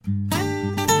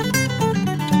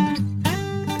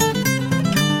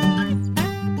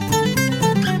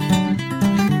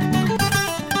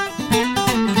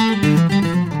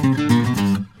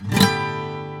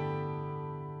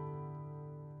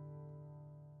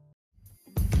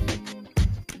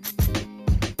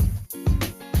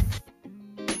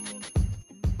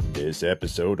This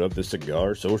episode of the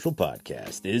Cigar Social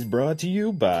Podcast is brought to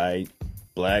you by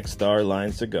Black Star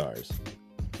Line Cigars.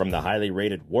 From the highly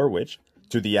rated Warwich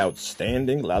to the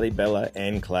outstanding Lalibela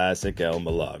and classic El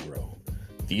Milagro,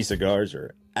 these cigars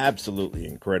are absolutely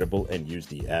incredible and use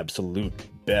the absolute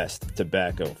best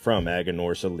tobacco from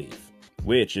Aganorsa leaf,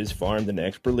 which is farmed and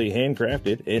expertly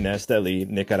handcrafted in Esteli,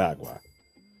 Nicaragua.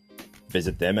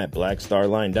 Visit them at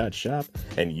blackstarline.shop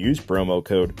and use promo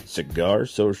code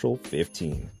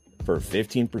CIGARSOCIAL15 for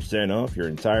 15% off your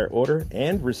entire order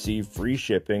and receive free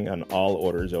shipping on all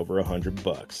orders over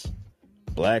 $100.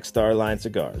 Black Star Line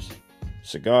Cigars.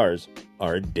 Cigars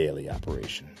are a daily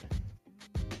operation.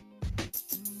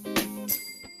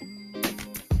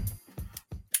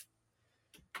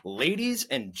 Ladies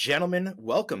and gentlemen,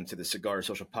 welcome to the Cigar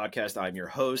Social Podcast. I'm your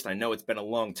host. I know it's been a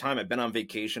long time. I've been on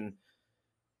vacation.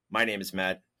 My name is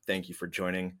Matt. Thank you for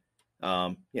joining.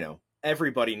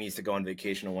 Everybody needs to go on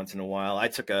vacation once in a while. I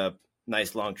took a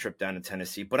nice long trip down to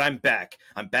Tennessee, but I'm back.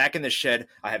 I'm back in the shed.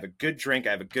 I have a good drink. I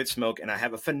have a good smoke, and I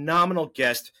have a phenomenal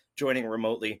guest joining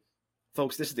remotely.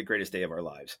 Folks, this is the greatest day of our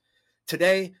lives.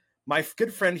 Today, my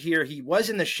good friend here, he was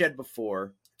in the shed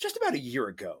before, just about a year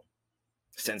ago.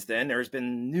 Since then, there's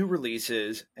been new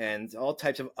releases and all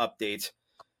types of updates.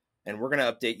 And we're going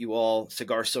to update you all,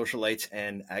 cigar socialites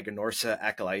and Aganorsa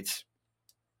acolytes.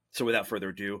 So without further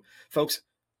ado, folks,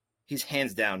 he's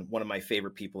hands down one of my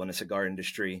favorite people in the cigar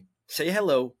industry. Say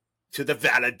hello to the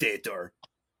validator.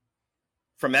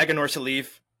 From Aganorsa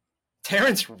Leaf,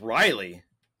 Terence Reilly.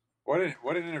 What an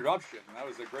introduction. That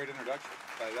was a great introduction.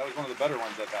 That was one of the better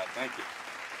ones I've had. Thank you.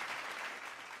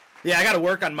 Yeah, I got to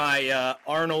work on my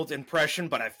Arnold impression,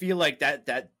 but I feel like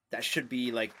that should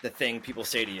be like the thing people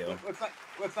say to you.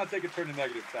 Let's not take a turn to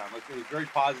negative sound. It was very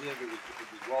positive. It was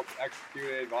well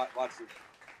executed.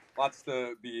 Lots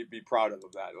to be proud of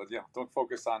that. Don't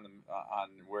focus on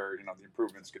where the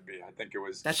improvements could be. I think it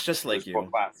was. That's just like you,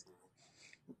 class.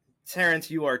 Terrence.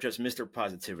 You are just Mr.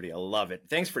 Positivity. I love it.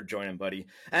 Thanks for joining, buddy.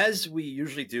 As we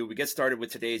usually do, we get started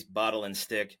with today's bottle and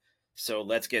stick. So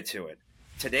let's get to it.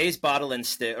 Today's bottle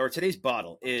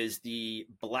is the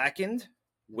blackened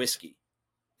whiskey.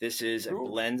 This is a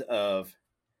blend of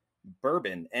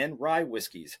bourbon and rye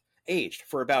whiskeys, aged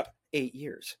for about 8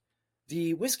 years.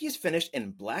 The whiskey is finished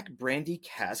in black brandy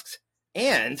casks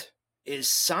and is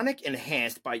sonic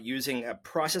enhanced by using a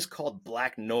process called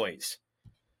black noise.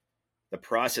 The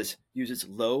process uses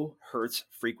low hertz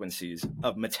frequencies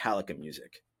of Metallica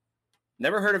music.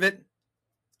 Never heard of it.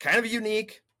 Kind of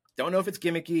unique. Don't know if it's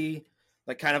gimmicky.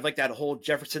 Kind of like that whole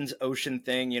Jefferson's Ocean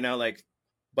thing,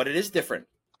 but it is different.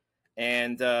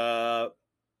 And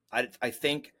I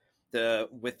think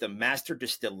with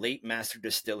the late master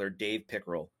distiller Dave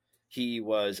Pickerel, he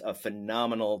was a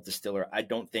phenomenal distiller. I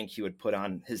don't think he would put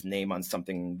on his name on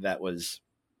something that was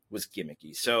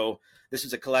gimmicky. So this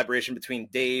is a collaboration between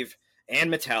Dave and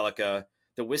Metallica.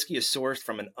 The whiskey is sourced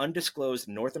from an undisclosed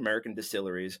North American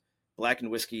distilleries.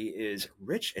 Blackened whiskey is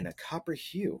rich in a copper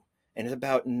hue and is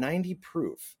about 90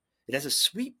 proof. It has a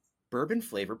sweet bourbon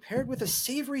flavor paired with a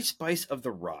savory spice of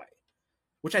the rye,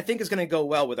 which I think is going to go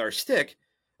well with our stick.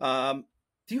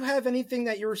 Do you have anything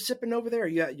that you're sipping over there?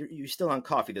 You're still on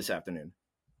coffee this afternoon?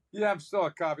 Yeah, I'm still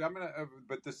on coffee.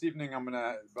 But this evening I'm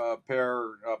gonna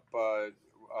pair up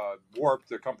Warp,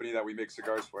 the company that we make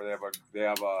cigars for. They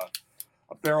have a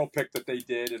barrel pick that they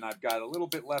did, and I've got a little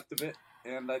bit left of it,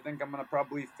 and I think I'm gonna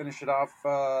probably finish it off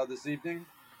this evening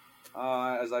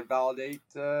as I validate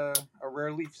a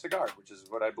rare leaf cigar, which is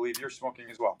what I believe you're smoking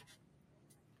as well.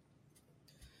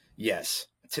 Yes.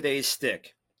 Today's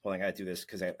stick. Hold on, I gotta do this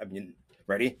because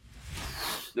ready?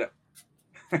 Yeah.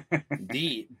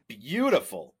 The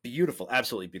beautiful,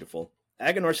 absolutely beautiful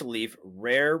Aganorsa Leaf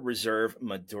Rare Reserve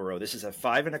Maduro. This is a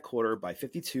 5 1/4 by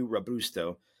 52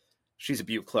 Robusto. She's a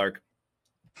beaut, Clark.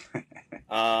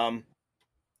 The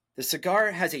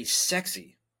cigar has a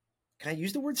sexy, can I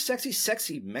use the word sexy?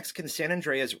 Sexy Mexican San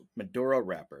Andreas Maduro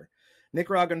wrapper.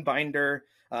 Nicaraguan binder,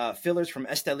 fillers from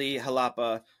Esteli,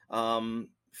 Jalapa,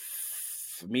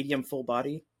 medium full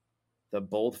body. The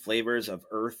bold flavors of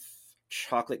earth,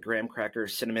 chocolate graham cracker,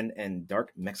 cinnamon, and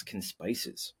dark Mexican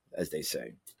spices, as they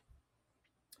say.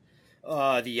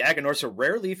 The Aganorsa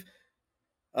Rare Leaf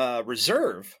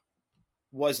Reserve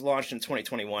was launched in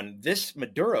 2021. This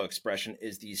Maduro expression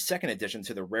is the second addition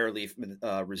to the Rare Leaf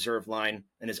Reserve line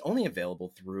and is only available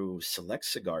through select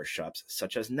cigar shops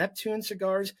such as Neptune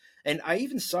Cigars, and I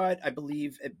even saw it, I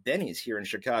believe, at Benny's here in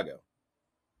Chicago.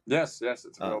 Yes,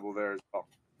 it's available there as well.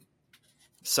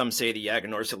 Some say the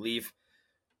Aganorsa Leaf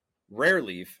Rare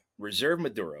Leaf Reserve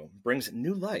Maduro brings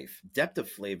new life, depth of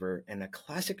flavor, and a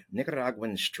classic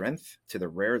Nicaraguan strength to the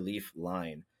Rare Leaf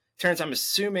line. Terence, I'm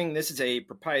assuming this is a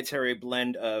proprietary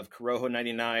blend of Corojo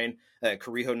 99,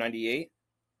 Corojo 98.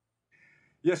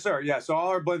 Yes, sir. Yeah. So all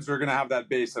our blends are going to have that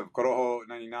base of Corojo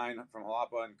 99 from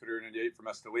Jalapa and Corojo 98 from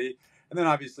Esteli. And then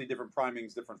obviously different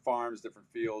primings, different farms, different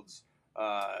fields,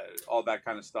 all that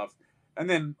kind of stuff. And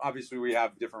then obviously we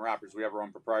have different wrappers. We have our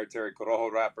own proprietary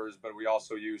Corojo wrappers, but we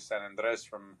also use San Andres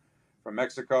from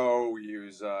Mexico. We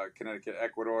use Connecticut,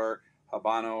 Ecuador,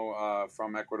 Habano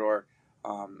from Ecuador.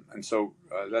 And so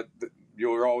that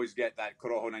you'll always get that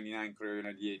Corojo 99, Corojo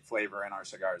 98 flavor in our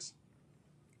cigars.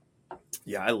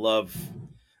 Yeah,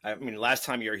 I mean, last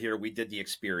time you were here, we did the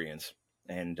experience,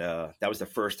 and that was the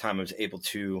first time I was able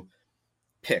to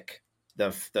pick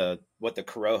the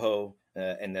Corojo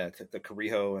and the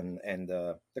Corojo and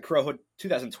the Corojo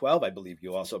 2012, I believe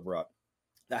you also brought.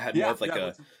 That had more of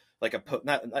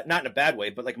not in a bad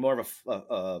way, but like more of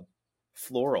a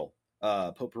floral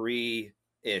potpourri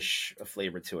ish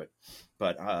flavor to it.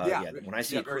 But when I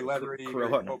see very leathery,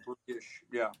 Corojo, potpourri-ish,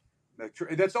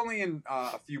 that's only in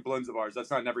a few blends of ours.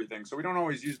 That's not in everything. So we don't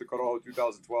always use the Corojo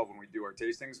 2012 when we do our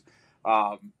tastings,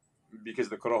 because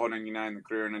the Corojo 99 and the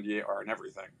Corojo 98 are in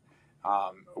everything.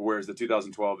 Whereas the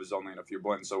 2012 is only in a few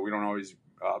blends. So we don't always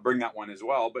bring that one as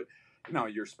well. But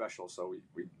you're special, so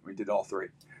we did all three.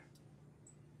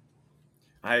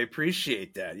 I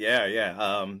appreciate that. Yeah.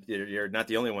 You're not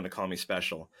the only one to call me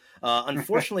special.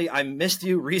 Unfortunately, I missed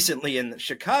you recently in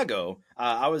Chicago.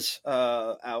 I was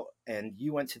out, and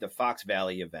you went to the Fox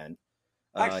Valley event.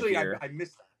 Actually, I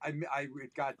missed. I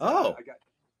got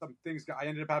some things. I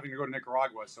ended up having to go to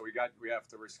Nicaragua, so we have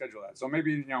to reschedule that. So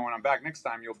maybe when I'm back next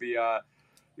time, you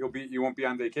won't be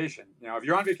on vacation. If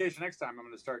you're on vacation next time, I'm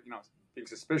going to start being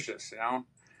suspicious.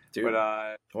 Dude,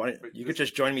 you could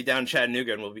just join me down in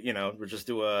Chattanooga, and we'll just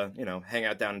do a hang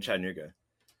out down in Chattanooga.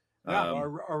 Yeah,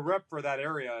 our rep for that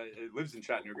area lives in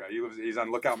Chattanooga. He's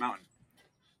on Lookout Mountain.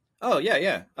 Oh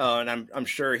yeah. And I'm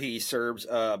sure he serves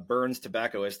Burns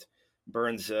Tobaccoist.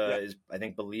 Burns is, I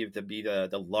think, believed to be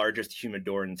the largest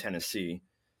humidor in Tennessee.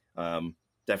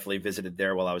 Definitely visited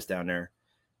there while I was down there.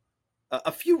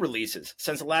 A few releases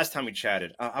since the last time we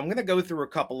chatted. I'm going to go through a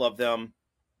couple of them.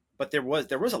 But there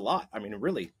was a lot. I mean,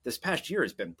 really, this past year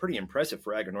has been pretty impressive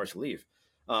for Aganorsa Leaf.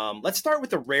 Let's start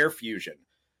with the Rare Fusion.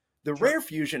 The Rare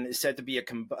Fusion is said to be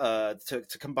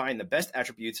to combine the best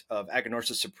attributes of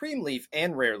Aganorsa Supreme Leaf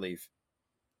and Rare Leaf.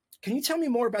 Can you tell me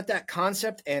more about that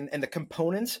concept and the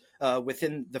components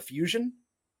within the Fusion?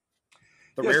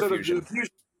 Rare Fusion.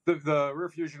 The Rare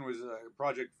Fusion was a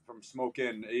project from Smoke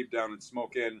Inn. Abe down at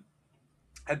Smoke Inn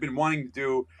had been wanting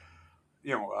to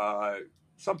do,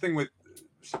 something with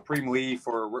Supreme Leaf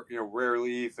or Rare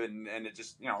Leaf, and it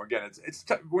just again it's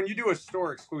when you do a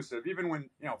store exclusive, even when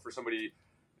for somebody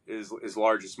as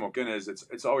large as Smoke Inn is,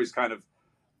 it's always kind of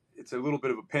it's a little bit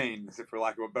of a pain, for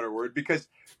lack of a better word, because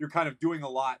you're kind of doing a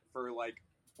lot for like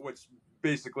what's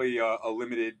basically a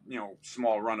limited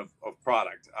small run of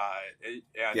product,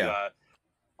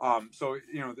 so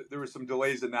there were some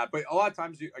delays in that, but a lot of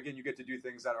times you get to do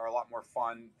things that are a lot more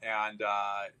fun and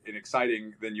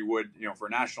exciting than you would for a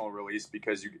national release,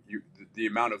 because the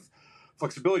amount of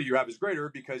flexibility you have is greater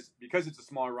because it's a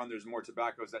smaller run. There's more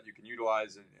tobaccos that you can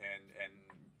utilize and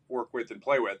work with and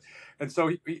play with, and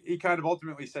so he kind of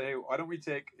ultimately said, hey, why don't we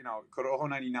take Corojo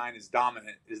 99 is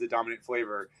the dominant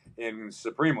flavor in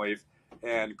Supreme Leaf,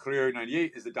 and Corojo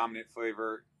 98 is the dominant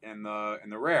flavor in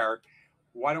the Rare.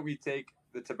 Why don't we take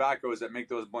the tobaccos that make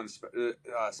those blends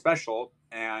special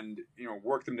and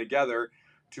work them together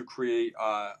to create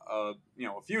a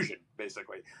fusion,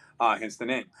 basically, hence the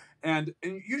name. And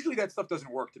usually that stuff doesn't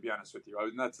work, to be honest with you.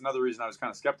 And that's another reason I was kind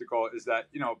of skeptical, is that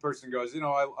a person goes, I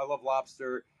love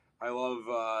lobster, I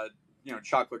love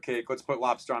chocolate cake. Let's put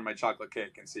lobster on my chocolate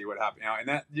cake and see what happens. And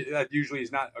that usually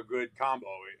is not a good combo,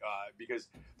 because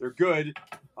they're good,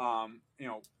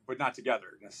 but not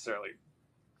together necessarily.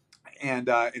 And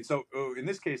so in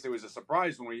this case, it was a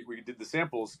surprise when we did the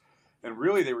samples, and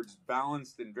really they were just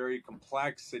balanced and very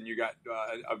complex. And you got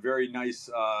a very nice,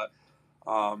 you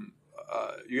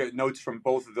got notes from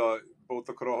both the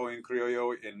Corojo and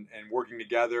Criollo and working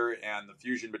together, and the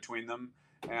fusion between them.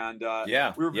 And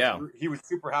he was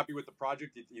super happy with the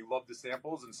project. He loved the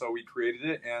samples, and so we created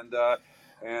it. And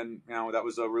that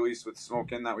was a release with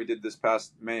Smoke Inn that we did this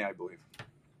past May, I believe.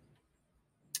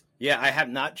 Yeah, I have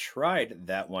not tried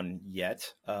that one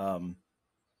yet,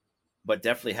 but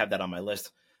definitely have that on my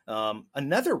list.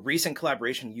 Another recent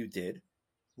collaboration you did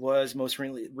was most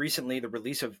recently the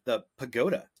release of the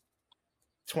Pagoda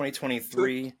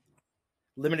 2023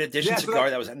 limited edition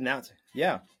cigar that was announced.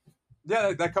 Yeah,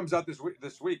 that comes out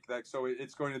this week. So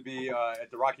it's going to be at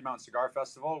the Rocky Mountain Cigar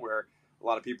Festival, where a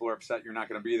lot of people are upset you're not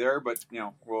going to be there, but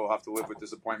we'll have to live with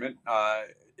disappointment.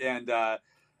 So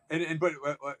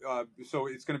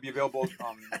it's going to be available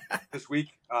this week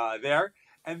there.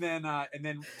 And then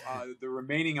the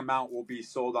remaining amount will be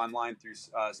sold online through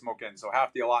Smoke Inn. So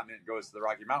half the allotment goes to the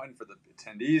Rocky Mountain for the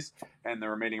attendees, and the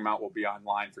remaining amount will be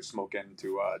online for Smoke Inn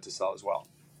to sell as well.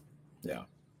 Yeah.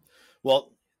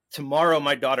 Well, tomorrow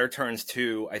my daughter turns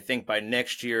 2. I think by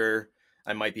next year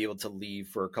I might be able to leave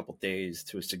for a couple days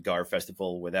to a cigar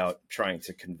festival without trying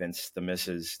to convince the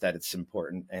missus that it's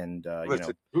important. And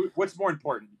Listen, what's more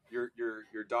important,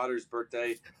 your daughter's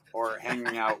birthday or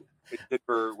hanging out in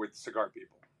Denver with cigar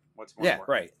people? What's more important?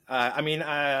 Right.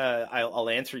 I'll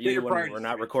answer you when we're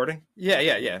not recording.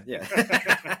 Yeah.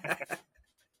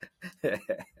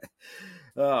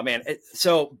 Oh man.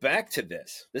 So back to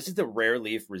this. This is the Rare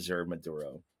Leaf Reserve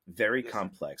Maduro. Very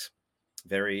complex.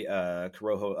 Very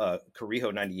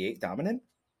Carijo 98 dominant.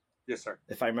 Yes, sir.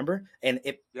 If I remember. And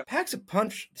it packs a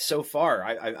punch so far.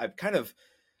 I've kind of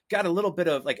got a little bit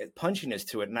of like a punchiness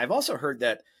to it. And I've also heard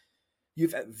that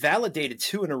you've validated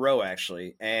 2 in a row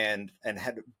actually, and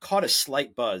had caught a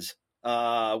slight buzz,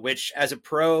 which as a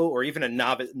pro or even a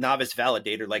novice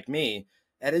validator like me,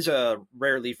 that is a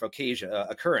rare leaf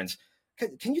occurrence.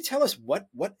 Can you tell us why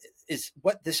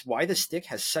this stick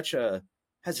has such a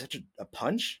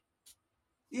punch?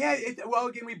 Yeah. Well,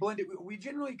 again, we blend it. We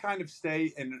generally kind of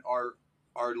stay in our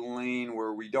lane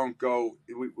where we don't go.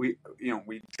 We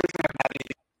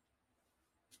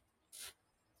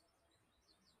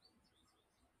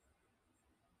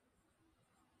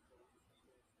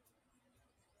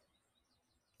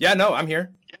Yeah, no, I'm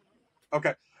here.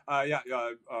 Okay.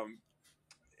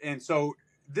 And so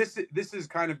this is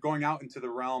kind of going out into the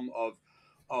realm of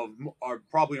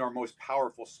probably our most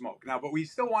powerful smoke now, but we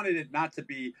still wanted it not to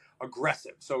be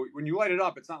aggressive. So when you light it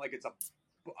up, it's not like it's a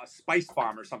spice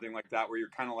bomb or something like that, where you're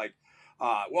kind of like,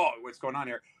 whoa, what's going on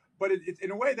here? But it's in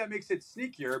a way that makes it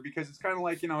sneakier, because it's kind of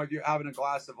like, if you're having a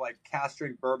glass of like cask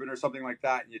strength bourbon or something like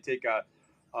that, and you take a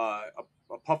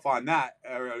puff on that,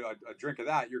 or a drink of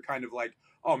that, you're kind of like,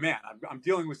 oh man, I'm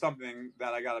dealing with something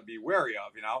that I got to be wary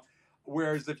of,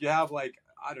 Whereas if you have like,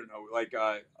 I don't know, like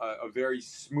a very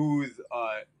smooth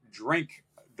drink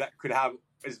that could have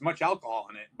as much alcohol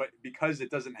in it, but because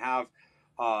it doesn't have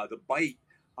the bite,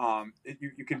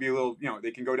 you can be a little,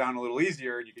 they can go down a little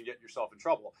easier, and you can get yourself in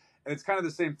trouble. And it's kind of the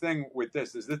same thing with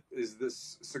this. Is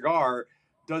this cigar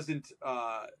doesn't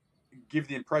give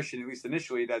the impression, at least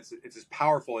initially, that it's as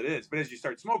powerful as it is. But as you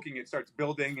start smoking, it starts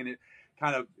building, and it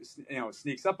kind of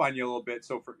sneaks up on you a little bit.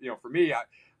 So for me, I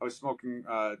was smoking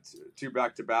 2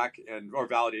 back to back, or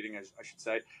validating, I should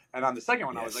say. And on the second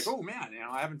one, I was like, oh man,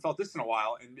 I haven't felt this in a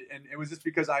while. And it was just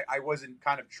because I wasn't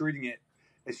kind of treating it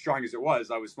as strong as it was.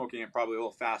 I was smoking it probably a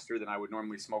little faster than I would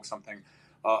normally smoke something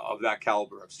of that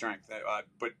caliber of strength.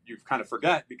 But you kind of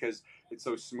forget, because it's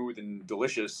so smooth and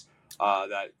delicious,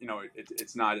 that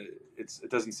it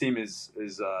doesn't seem as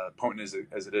potent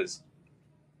as it is.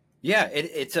 Yeah,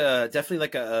 it's definitely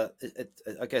like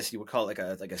I guess you would call it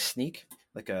like a sneak,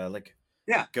 like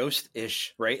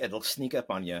ghost-ish, right? It'll sneak up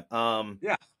on you.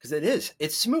 Because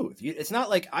it's smooth. It's not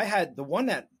like I had the one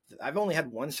that I've only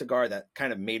had one cigar that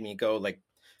kind of made me go like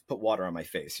put water on my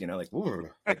face, like, ooh,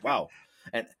 like wow,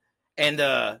 and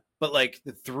but like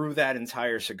through that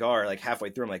entire cigar, like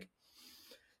halfway through, I'm like,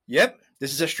 yep,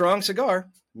 this is a strong cigar.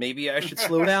 Maybe I should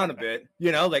slow down a bit,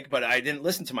 but I didn't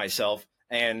listen to myself.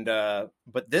 And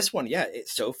but this one,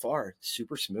 it's so far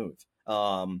super smooth.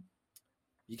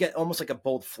 You get almost like a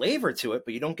bold flavor to it,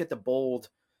 but you don't get the bold,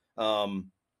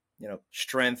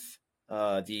 strength.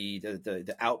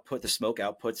 The output, the smoke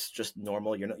output's just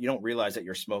normal. You don't realize that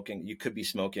you're smoking. You could be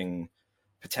smoking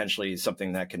potentially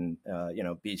something that can,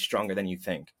 be stronger than you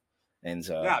think. And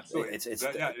absolutely, it's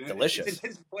delicious. It's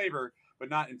intense flavor, but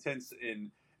not intense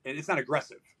and it's not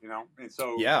aggressive, And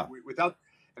so without.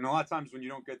 And a lot of times when you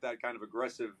don't get that kind of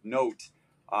aggressive note,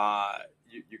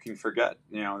 you can forget,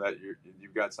 that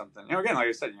you've got something. Again, like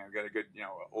I said, you've got a good,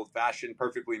 old fashioned,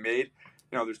 perfectly made.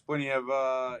 There's plenty of,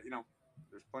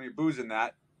 there's plenty of booze in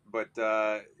that, but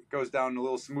it goes down a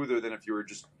little smoother than if you were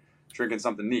just drinking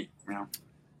something neat.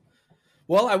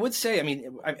 Well, I would say,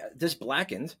 this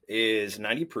blackened is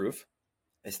 90 proof.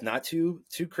 It's not too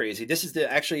crazy. This is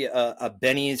actually a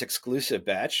Benny's exclusive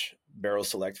batch, barrel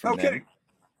select from them. Kidding.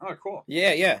 Oh, cool.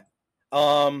 Yeah.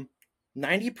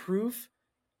 90 proof.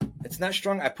 It's not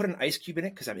strong. I put an ice cube in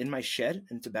it because I'm in my shed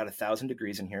and it's about 1,000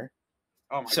 degrees in here.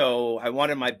 Oh my God. I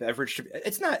wanted my beverage to be,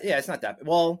 it's not that,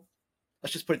 well,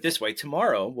 let's just put it this way.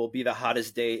 Tomorrow will be the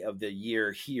hottest day of the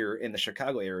year here in the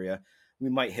Chicago area. We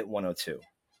might hit 102.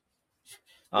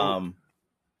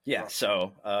 Yeah,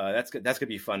 so that's good. That's gonna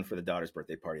be fun for the daughter's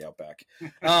birthday party out back.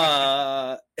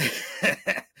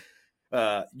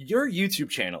 Uh, your YouTube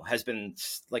channel has been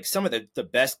like some of the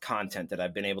best content that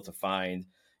I've been able to find.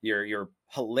 You're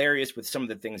hilarious with some of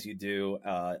the things you do,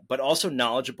 but also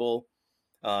knowledgeable.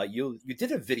 You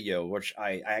did a video which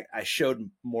I showed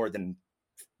more than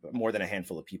a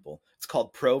handful of people. It's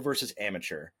called Pro versus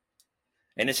Amateur,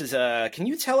 and this is can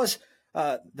you tell us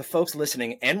the folks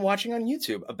listening and watching on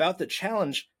YouTube about the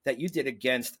challenge that you did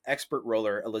against expert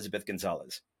roller Elizabeth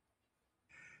Gonzalez?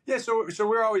 Yeah, so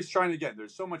we're always trying to get.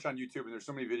 There's so much on YouTube, and there's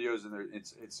so many videos, and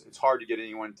it's hard to get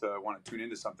anyone to want to tune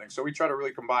into something. So we try to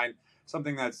really combine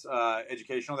something that's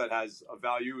educational, that has a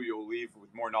value. You'll leave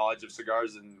with more knowledge of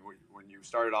cigars than when you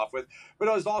started off with, but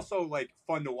it was also like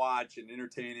fun to watch and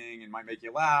entertaining, and might make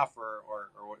you laugh or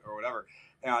whatever.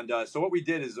 And so what we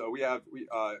did is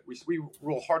we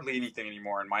roll hardly anything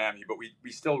anymore in Miami, but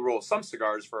we still roll some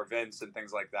cigars for events and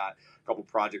things like that. A couple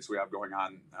projects we have going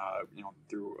on,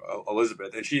 through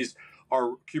Elizabeth, and she's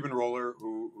our Cuban roller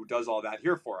who does all that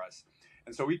here for us.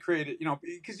 And so we created,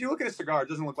 because you look at a cigar, it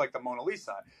doesn't look like the Mona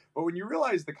Lisa, but when you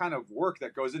realize the kind of work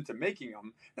that goes into making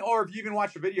them, or if you even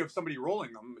watch a video of somebody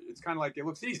rolling them, it's kind of like it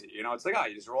looks easy. It's like,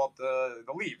 you just roll up the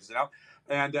leaves,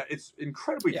 and it's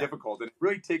incredibly difficult, and it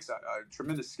really takes a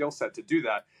tremendous skill set to do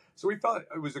that. So we thought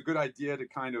it was a good idea to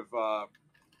kind of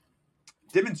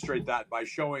demonstrate that by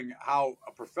showing how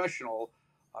a professional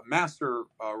master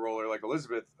roller like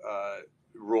Elizabeth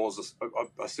rolls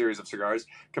a series of cigars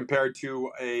compared to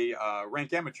a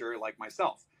rank amateur like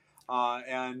myself. I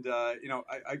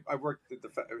worked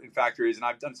in factories, and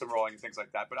I've done some rolling and things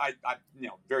like that, but I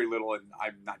very little, and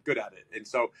I'm not good at it. And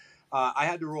so I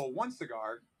had to roll one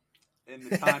cigar in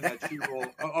the time that she rolled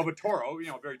of a Toro,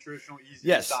 very traditional, easy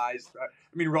size.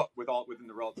 Within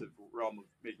the relative realm of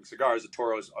making cigars, a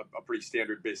Toro is a pretty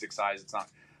standard basic size. It's not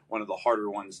one of the harder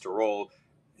ones to roll,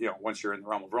 once you're in the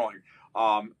realm of rolling.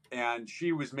 And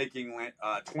she was making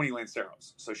 20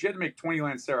 Lanceros. So she had to make 20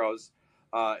 Lanceros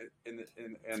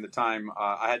in the time.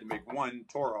 I had to make one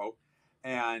Toro.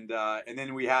 And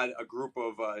then we had a group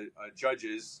of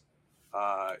judges,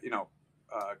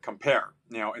 compare,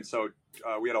 and so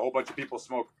we had a whole bunch of people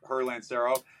smoke her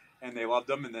Lancero, and they loved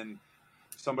them. And then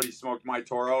somebody smoked my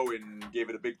Toro and gave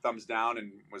it a big thumbs down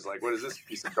and was like, "What is this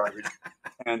piece of garbage?"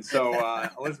 And so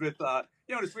Elizabeth, to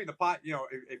sweeten the pot,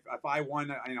 if I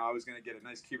won, I was going to get a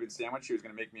nice Cuban sandwich. She was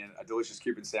going to make me a delicious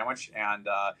Cuban sandwich, and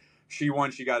she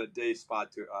won. She got a day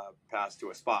spot to pass to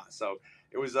a spa. So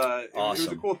it was awesome. It was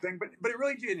a cool thing, but it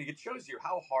really it shows you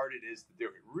how hard it is to do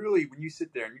it. Really, when you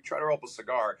sit there and you try to roll up a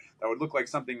cigar that would look like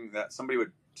something that somebody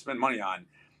would spend money on,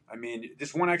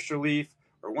 just one extra leaf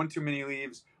or one too many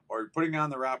leaves, or putting on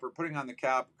the wrapper, putting on the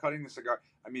cap, cutting the cigar.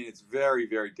 It's very,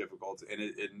 very difficult,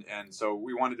 and so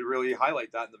we wanted to really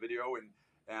highlight that in the video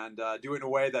and do it in a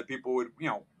way that people would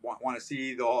want to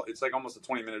see the whole. It's like almost a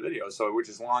 20-minute video, so which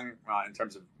is long in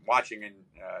terms of watching and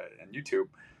YouTube.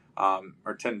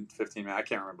 Or 10, 15 minutes, I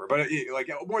can't remember, but like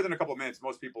more than a couple of minutes,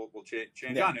 most people will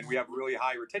change on, and we have really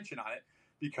high retention on it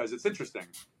because it's interesting.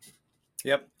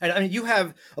 Yep. And you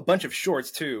have a bunch of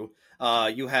shorts too.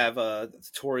 You have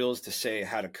tutorials to say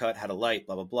how to cut, how to light,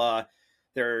 blah, blah, blah.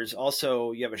 There's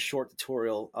also, you have a short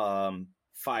tutorial,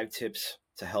 5 tips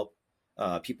to help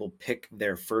people pick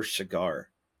their first cigar.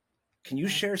 Can you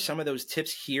share some of those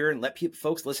tips here and let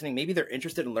folks listening, maybe they're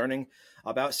interested in learning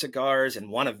about cigars and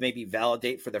want to maybe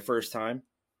validate for the first time?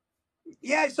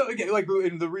 Yeah, so again,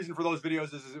 and the reason for those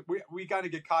videos is we kind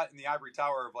of get caught in the ivory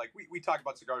tower of we talk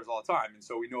about cigars all the time, and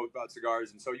so we know about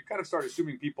cigars, and so you kind of start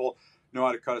assuming people know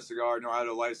how to cut a cigar, know how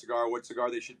to light a cigar, what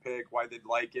cigar they should pick, why they'd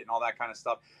like it, and all that kind of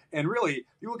stuff. And really,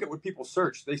 you look at what people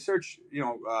search. They search,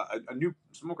 a new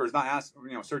smoker is not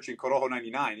searching Corojo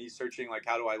 99. He's searching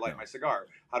how do I light my cigar?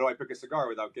 How do I pick a cigar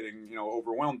without getting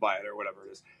overwhelmed by it or whatever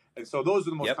it is? And so those are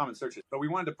the most common searches. So we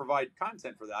wanted to provide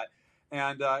content for that.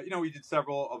 And, we did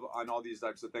several on all these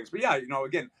types of things. But yeah,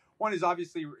 again, one is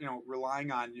obviously, relying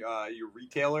on your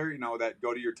retailer, that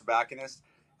go to your tobacconist,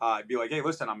 be like, hey,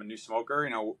 listen, I'm a new smoker,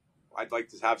 I'd like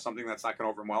to have something that's not going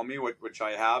to overwhelm me, which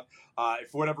I have.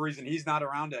 If for whatever reason he's not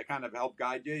around to kind of help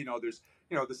guide you, there's,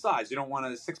 the size. You don't want a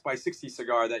 6x60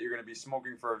 cigar that you're going to be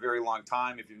smoking for a very long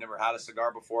time. If you've never had a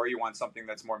cigar before, you want something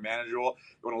that's more manageable.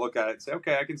 You want to look at it and say,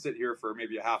 okay, I can sit here for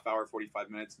maybe a half hour, 45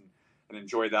 minutes and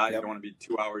enjoy that. Yep. You don't want to be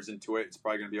 2 hours into it. It's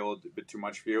probably going to be a little bit too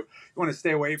much for you. You want to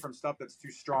stay away from stuff that's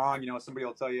too strong. Somebody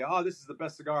will tell you, oh, this is the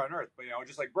best cigar on earth. But,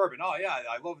 just like bourbon. Oh, yeah,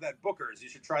 I love that Booker's. You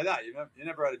should try that. You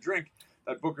never had a drink.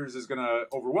 That Booker's is going to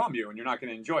overwhelm you, and you're not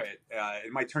going to enjoy it.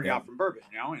 It might turn you off from bourbon,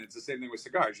 and it's the same thing with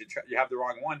cigars. You have the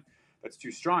wrong one that's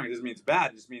too strong. It doesn't mean it's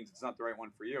bad. It just means it's not the right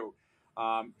one for you.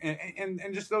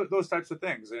 And just those types of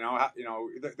things.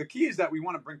 The key is that we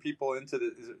want to bring people into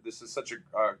this is such a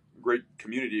great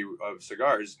community of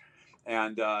cigars,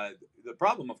 and the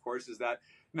problem, of course, is that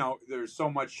there's so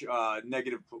much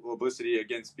negative publicity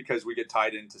against, because we get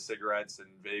tied into cigarettes and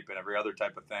vape and every other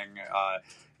type of thing.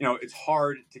 It's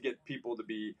hard to get people to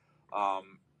be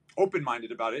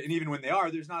open-minded about it, and even when they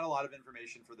are, there's not a lot of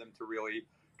information for them to really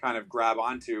kind of grab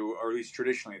onto, or at least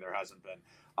traditionally there hasn't been.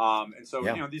 And so,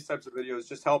 these types of videos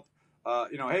just help,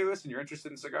 hey, listen, you're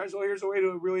interested in cigars? Well, here's a way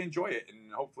to really enjoy it.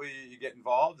 And hopefully you get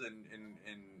involved and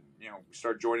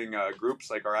start joining groups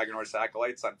like our Aganorsa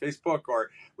Acolytes on Facebook,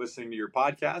 or listening to your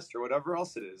podcast, or whatever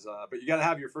else it is. But you got to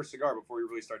have your first cigar before you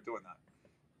really start doing that.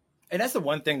 And that's the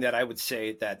one thing that I would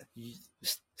say that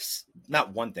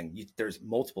not one thing, there's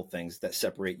multiple things that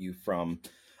separate you from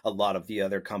a lot of the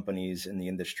other companies in the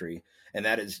industry. And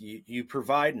that is you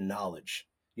provide knowledge,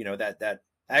 that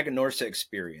Aganorsa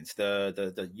experience,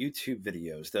 the YouTube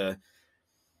videos,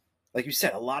 like you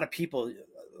said, a lot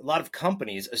of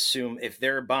companies assume if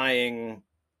they're buying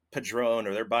Padron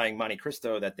or they're buying Monte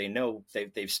Cristo that they know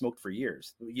they've smoked for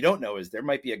years. What you don't know is there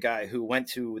might be a guy who went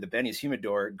to the Benny's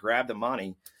Humidor, grabbed the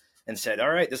Monte, and said, all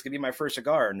right, this could be my first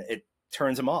cigar. And it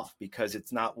turns them off because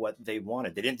it's not what they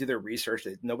wanted. They didn't do their research.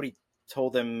 Nobody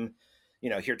told them,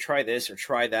 here, try this or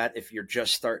try that if you're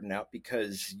just starting out,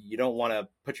 because you don't want to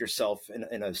put yourself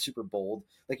in a super bold,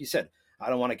 like you said, I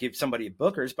don't want to give somebody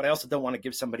Booker's, but I also don't want to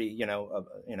give somebody,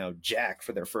 Jack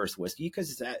for their first whiskey,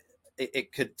 because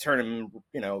it could turn them,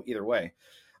 either way.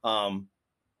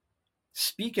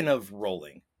 Speaking of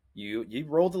rolling, you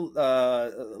rolled,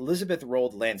 Elizabeth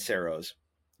rolled Lanceros.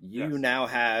 You Yes. now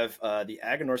have the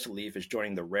Aganorsa Leaf is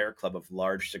joining the rare club of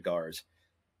large cigars,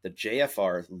 the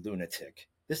JFR Lunatic.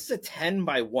 This is a 10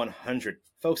 by 100.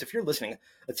 Folks, if you're listening,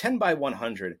 a 10 by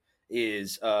 100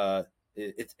 is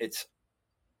it's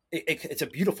a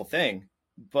beautiful thing,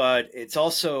 but it's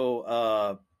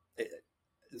also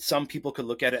some people could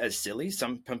look at it as silly.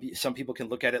 Some people can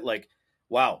look at it like,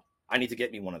 wow, I need to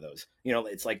get me one of those.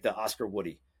 It's like the Oscar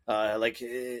Woody.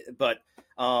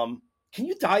 Can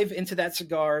you dive into that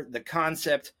cigar, the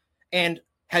concept, and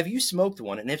have you smoked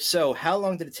one? And if so, how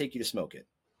long did it take you to smoke it?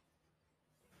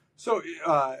 So,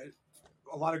 a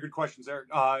lot of good questions there.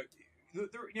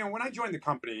 When I joined the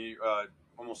company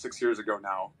almost 6 years ago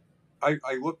now,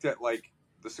 I looked at like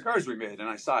the cigars we made, and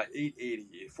I saw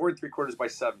 880, 4 3/4 by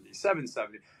 70,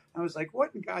 770. I was like,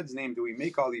 what in God's name do we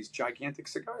make all these gigantic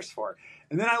cigars for?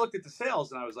 And then I looked at the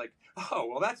sales, and I was like, oh,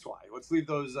 well, that's why. Let's leave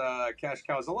those cash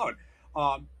cows alone.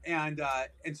 And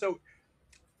so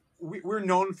we're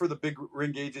known for the big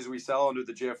ring gauges we sell under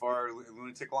the JFR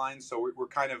Lunatic line. So we're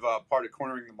kind of part of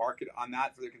cornering the market on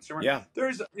that for the consumer. Yeah.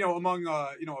 There's, among,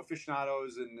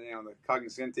 aficionados and, the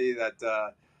cognoscenti that's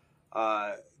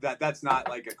not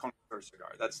like a connoisseur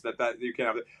cigar. That you can't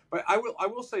have it. But I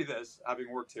will say this, having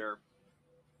worked here,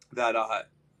 that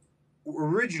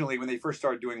originally when they first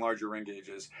started doing larger ring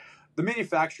gauges, the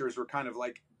manufacturers were kind of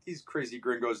like, these crazy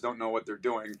gringos don't know what they're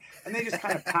doing, and they just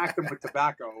kind of packed them with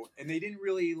tobacco, and they didn't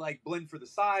really like blend for the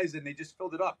size, and they just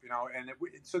filled it up, and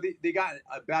so they got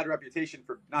a bad reputation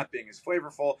for not being as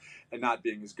flavorful and not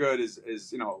being as good as a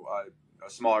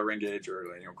smaller ring gauge, or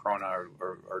Corona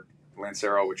or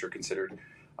Lancero, which are considered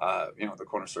the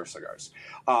connoisseur cigars,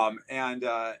 and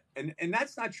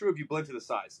that's not true if you blend to the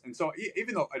size. And so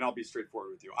even though, and I'll be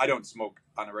straightforward with you, I don't smoke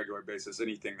on a regular basis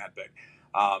anything that big,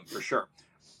 for sure.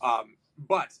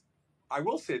 But I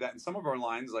will say that in some of our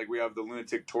lines, like we have the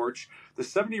Lunatic Torch, the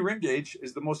 70 ring gauge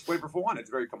is the most flavorful one. It's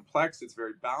very complex, it's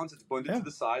very balanced, it's blended to the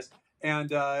size, and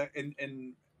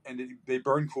they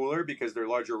burn cooler because they're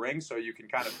larger rings, so you can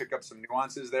kind of pick up some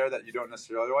nuances there that you don't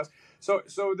necessarily otherwise. So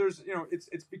there's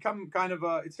it's become kind of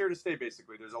it's here to stay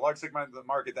basically. There's a large segment of the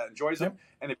market that enjoys them,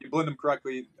 and if you blend them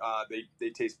correctly, they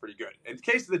taste pretty good. In the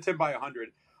case of the 10 by 100,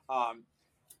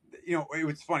 it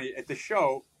was funny at the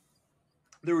show.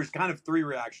 There was kind of three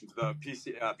reactions. The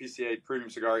PCA Premium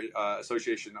Cigar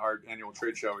Association, our annual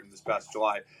trade show in this past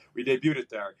July, we debuted it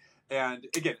there. And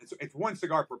again, it's one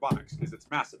cigar per box because it's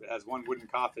massive. It has one wooden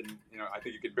coffin. I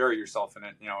think you could bury yourself in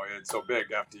it. It's so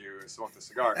big after you smoke the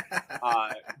cigar.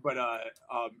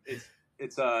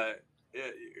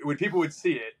 When people would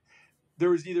see it, there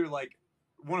was either like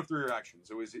one of three reactions.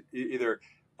 It was either,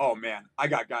 oh man, I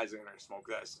got guys that are going to smoke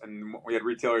this, and we had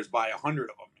retailers buy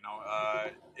 100 of them.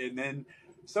 And then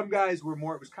some guys were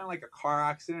more, it was kind of like a car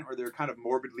accident, or they're kind of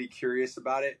morbidly curious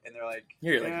about it, and they're like,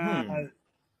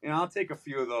 I'll take a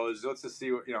few of those. Let's just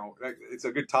see what, it's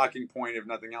a good talking point. If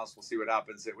nothing else, we'll see what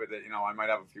happens with it. I might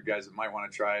have a few guys that might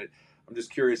want to try it. I'm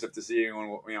just curious if to see anyone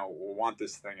will want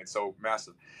this thing. It's so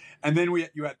massive. And then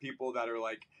you had people that are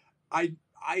like, I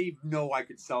I know I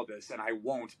could sell this, and I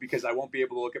won't, because I won't be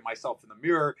able to look at myself in the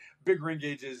mirror. Big ring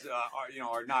gauges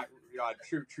are not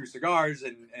true cigars,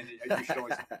 and you should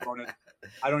only sell Coronas.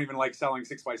 I don't even like selling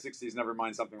 6x60s. Never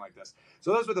mind something like this.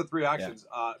 So those were the three Yeah. actions.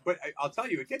 But I'll tell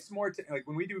you, it gets more like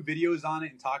when we do videos on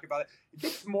it and talk about it, it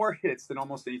gets more hits than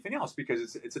almost anything else,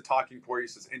 because it's a talking point.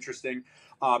 It's interesting.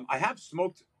 I have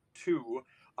smoked two.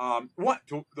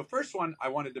 The first one, I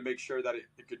wanted to make sure that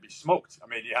it could be smoked. I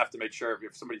mean, you have to make sure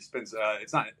if somebody spends,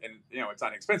 it's not, and it's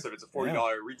not expensive. It's a $40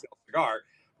 retail cigar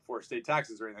before state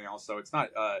taxes or anything else. So it's not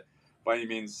by any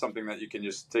means something that you can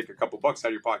just take a couple bucks out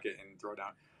of your pocket and throw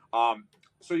down.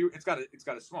 So it's got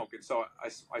to smoke. And so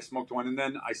I smoked one, and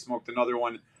then I smoked another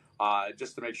one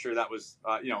just to make sure that was,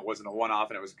 it wasn't a one-off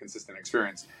and it was a consistent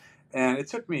experience. And it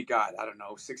took me, God, I don't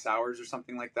know, 6 hours or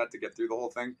something like that to get through the whole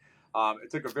thing.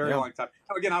 It took a very long time.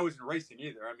 Again, I wasn't racing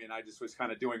either. I mean, I just was kind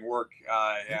of doing work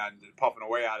and puffing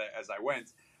away at it as I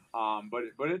went.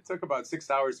 But it took about 6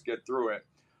 hours to get through it.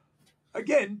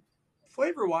 Again,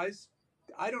 flavor-wise,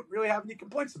 I don't really have any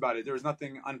complaints about it. There was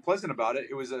nothing unpleasant about it.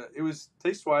 It was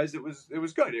taste-wise, it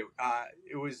was good.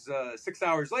 It was 6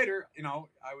 hours later.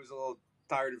 I was a little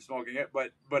tired of smoking it,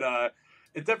 but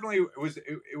it definitely was.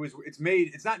 It's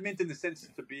made. It's not meant in the sense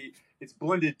to be. It's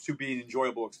blended to be an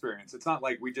enjoyable experience. It's not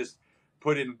like we just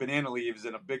put in banana leaves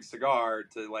in a big cigar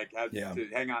to have to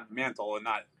hang on the mantle and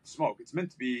not smoke. It's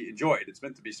meant to be enjoyed. It's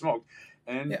meant to be smoked.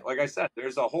 And like I said,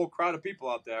 there's a whole crowd of people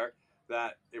out there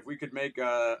that if we could make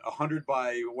 100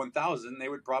 by 1,000, they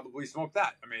would probably smoke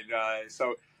that. I mean,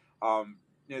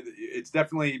 it's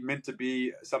definitely meant to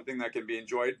be something that can be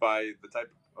enjoyed by the type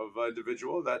of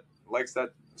individual that likes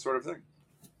that sort of thing.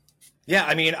 Yeah,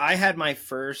 I mean, I had my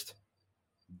first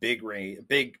big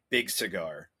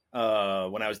cigar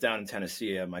when I was down in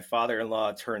Tennessee. My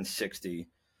father-in-law turned 60,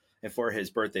 and for his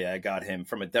birthday, I got him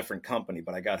from a different company,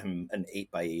 but I got him an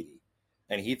 8x80,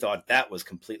 and he thought that was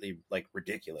completely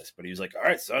ridiculous. But he was like, "All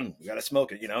right, son, we got to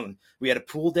smoke it," And we had a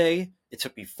pool day. It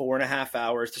took me 4.5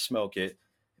 hours to smoke it,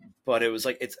 but it was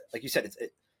it's like you said,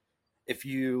 if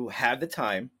you have the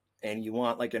time and you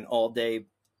want an all day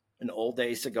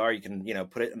cigar, you can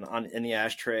put it in the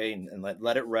ashtray and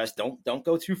let it rest. Don't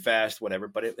go too fast, whatever.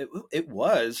 But it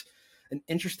was an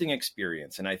interesting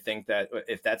experience, and I think that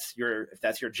if that's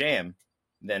your jam,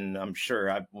 then I'm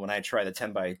sure when I try the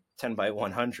 10 by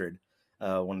 100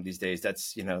 one of these days,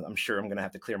 that's I'm sure I'm gonna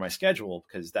have to clear my schedule,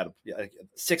 because that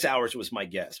 6 hours was my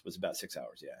guess. Was about 6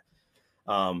 hours.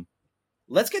 Yeah.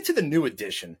 Let's get to the new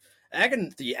edition,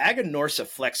 the Aganorsa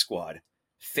Flex Squad,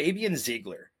 Fabian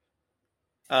Ziegler.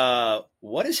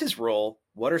 What is his role?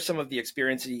 What are some of the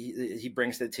experience he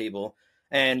brings to the table?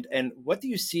 And what do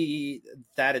you see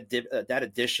that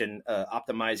addition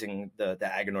optimizing the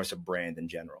Aganorsa brand in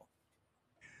general?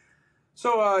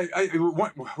 So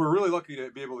we're really lucky to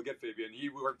be able to get Fabian. He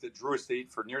worked at Drew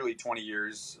Estate for nearly 20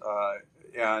 years,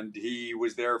 and he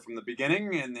was there from the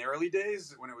beginning in the early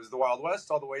days when it was the Wild West,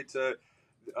 all the way to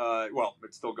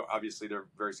it's still obviously they're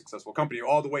a very successful company,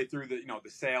 all the way through the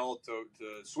sale to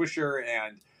Swisher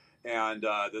and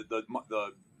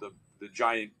the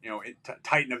giant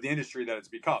titan of the industry that it's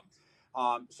become.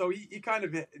 So he kind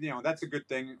of that's a good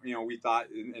thing. We thought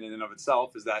in and of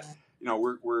itself is that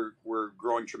we're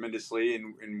growing tremendously,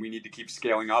 and we need to keep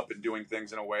scaling up and doing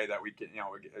things in a way that we can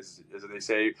as they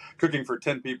say, cooking for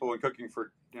 10 people and cooking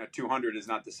for 200 is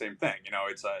not the same thing.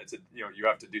 It's you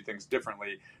have to do things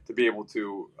differently to be able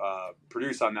to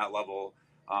produce on that level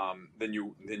than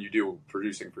you do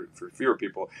producing for fewer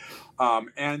people.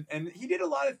 And he did a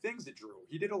lot of things at Drew.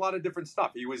 He did a lot of different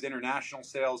stuff. He was international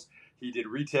sales. He did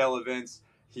retail events.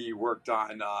 He worked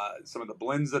on some of the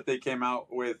blends that they came out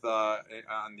with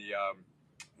on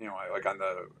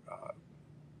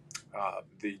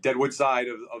the Deadwood side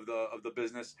of the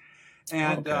business,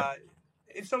 and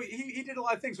and so he did a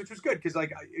lot of things, which was good because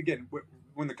again,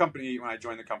 when I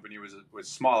joined the company was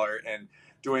smaller, and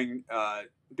doing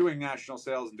national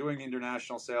sales and doing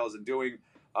international sales and doing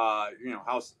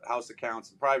house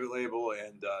accounts and private label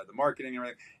and the marketing and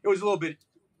everything, it was a little bit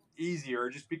easier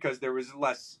just because there was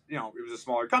less, it was a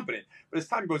smaller company. But as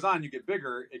time goes on, you get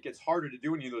bigger, it gets harder to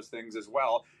do any of those things as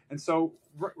well. And so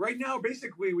right now,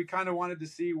 basically, we kind of wanted to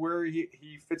see where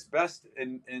he fits best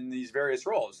in these various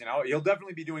roles. He'll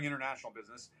definitely be doing international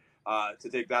business to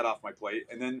take that off my plate.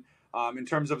 And then in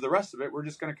terms of the rest of it, we're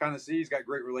just going to kind of see. He's got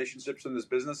great relationships in this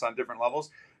business on different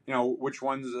levels. Which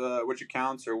ones, which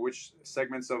accounts or which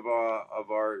segments of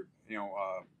our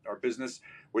business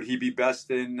would he be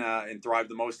best in and thrive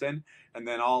the most in, and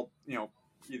then I'll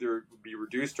either be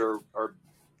reduced or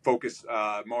focus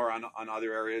more on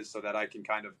other areas so that I can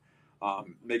kind of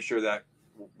make sure that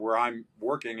where I'm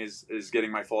working is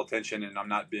getting my full attention, and I'm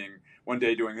not being one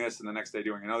day doing this and the next day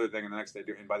doing another thing and the next day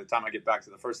doing. And by the time I get back to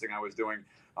the first thing I was doing,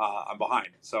 I'm behind.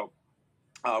 So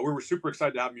we were super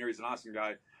excited to have him here. He's an awesome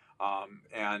guy,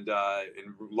 and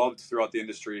loved throughout the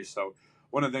industry. So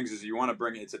one of the things is you want to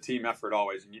bring it's a team effort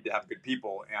always. You need to have good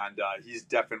people, and he's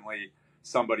definitely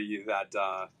somebody that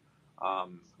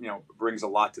brings a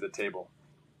lot to the table.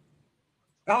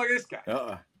 Oh, look at this guy.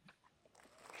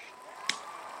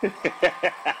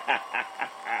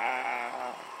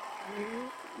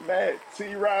 Matt,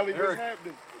 T. Reilly, what's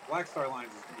happening? Black Star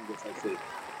Lines is I see.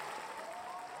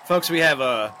 Folks, we have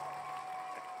a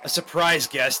surprise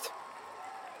guest.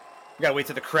 We gotta wait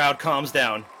till the crowd calms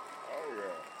down. Oh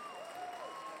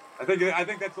yeah. I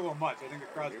think that's a little much. I think the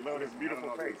crowd's you know this beautiful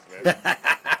face, man.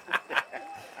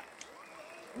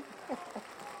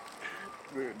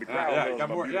 the crowd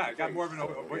got more of an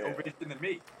ovation than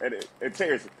me. And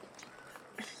Terence,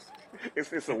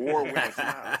 it's a war-winning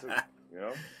smile too. You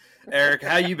know. Eric,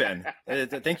 how you been?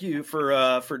 Thank you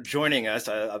for joining us.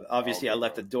 Obviously, I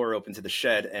left the door open to the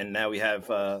shed, and now we have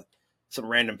some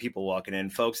random people walking in.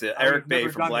 Folks, Eric Bay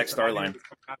from Black Star Line.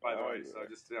 By the way, so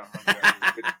just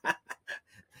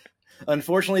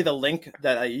Unfortunately, the link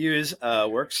that I use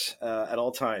works at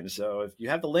all times. So if you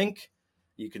have the link,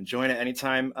 you can join at any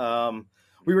time.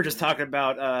 We were just talking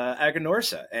about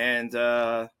Aganorsa, and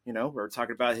we're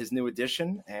talking about his new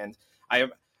edition. And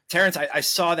Terence, I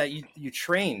saw that you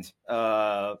trained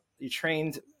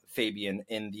Fabian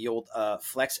in the old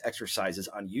flex exercises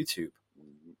on YouTube.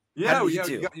 Yeah, when you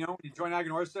join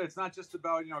Aganorsa, it's not just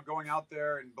about going out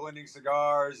there and blending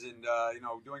cigars and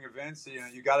doing events.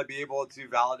 You got to be able to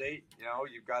validate.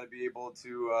 You've got to be able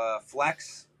to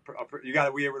flex. You got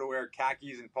to be able to wear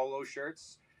khakis and polo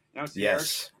shirts.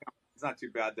 Yes, it's not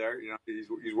too bad there. He's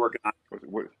working on.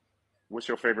 What's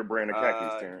your favorite brand of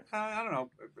khakis, Terence? I don't know.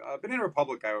 Banana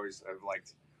Republic I've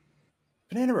liked.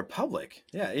 Banana Republic?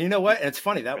 Yeah. You know what? And it's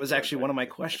funny. That was actually one of my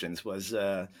questions was,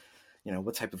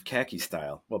 what type of khaki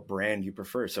style? What brand you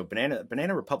prefer? So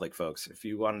Banana Republic, folks, if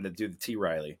you wanted to do the T.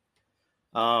 Reilly.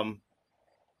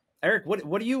 Eric,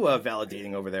 what are you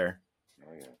validating over there?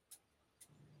 Oh, yeah.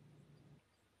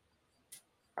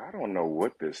 I don't know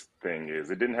what this thing is.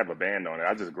 It didn't have a band on it.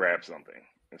 I just grabbed something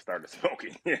and started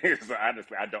smoking. So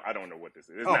honestly, I don't know what this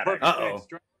is. It's not perfect.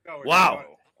 Wow.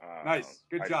 Nice.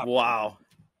 Good job. Wow.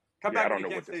 Come back. You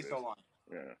can't stay so long.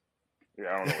 Yeah. I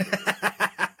don't know what this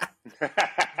is.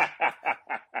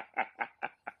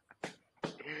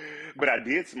 But I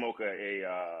did smoke a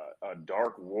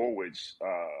dark Woolwich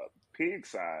pig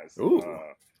size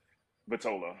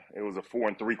Vitola. It was a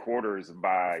 4 3/4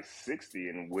 by 60,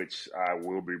 in which I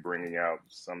will be bringing out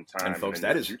sometime and folks,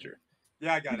 in the future.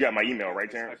 Yeah, I got it. You got my email, right,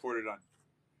 Terence? I forwarded it on.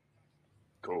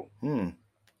 Cool.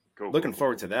 Cool. Looking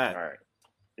forward to that. All right.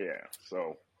 Yeah.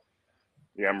 So,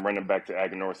 I'm running back to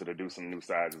Aganorsa to do some new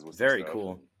sizes with very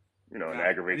cool. And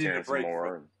aggravate Terence some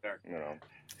more.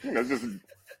 Just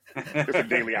it's a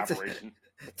daily operation.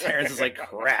 Terence is like,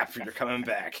 crap, you're coming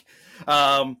back.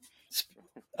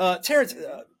 Terence,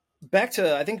 back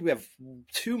to, I think we have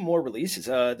 2 more releases.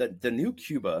 The new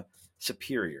Cuba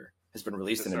Superior has been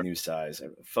released in a new size.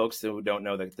 Folks who don't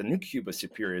know that the new Cuba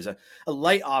Superior is a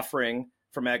light offering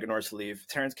from Aganorsa Leaf.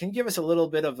 Terence, can you give us a little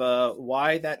bit of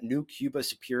why that new Cuba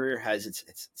Superior has its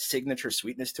signature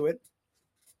sweetness to it?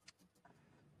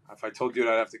 If I told you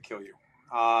that, I'd have to kill you.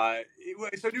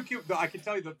 So new Cuba, I can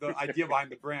tell you the idea behind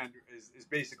the brand is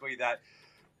basically that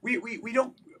we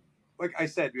don't, like I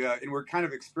said, and we're kind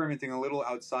of experimenting a little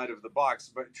outside of the box,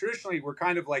 but traditionally we're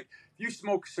kind of like, if you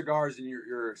smoke cigars and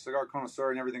you're a cigar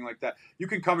connoisseur and everything like that, you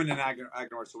can come in an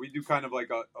Aganorsa. So we do kind of like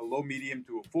a low medium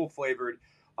to a full flavored,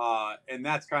 and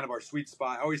that's kind of our sweet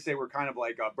spot. I always say we're kind of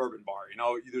like a bourbon bar.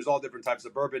 There's all different types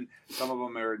of bourbon. Some of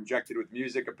them are injected with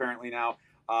music apparently now,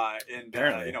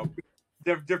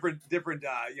 different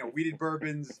weeded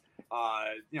bourbons,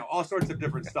 all sorts of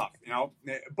different stuff.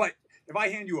 But if I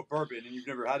hand you a bourbon and you've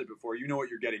never had it before, you know what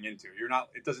you're getting into.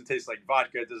 It doesn't taste like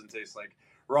vodka. It doesn't taste like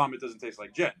rum. It doesn't taste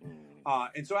like gin.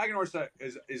 And so Aganorsa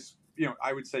is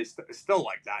I would say still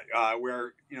like that,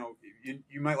 where,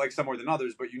 you might like some more than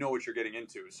others, but you know what you're getting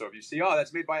into. So if you see,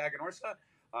 that's made by Aganorsa,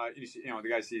 you see, the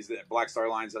guy sees that Black Star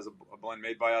Lines has a blend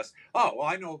made by us. Oh, well,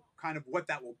 I know kind of what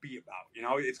that will be about.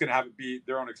 It's going to have it be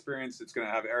their own experience. It's going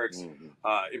to have Eric's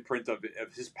imprint of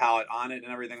his palate on it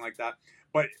and everything like that.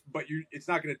 But it's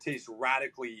not going to taste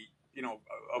radically,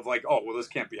 of like, oh, well, this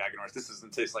can't be Aganorsa. This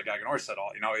doesn't taste like Aganorsa at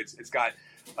all. It's got,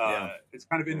 it's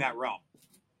kind of in that realm.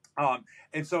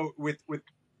 And so with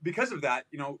because of that,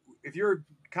 if you're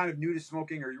kind of new to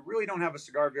smoking, or you really don't have a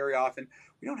cigar very often,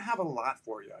 we don't have a lot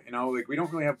for you. You know, like we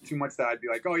don't really have too much that I'd be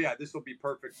like, oh yeah, this will be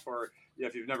perfect for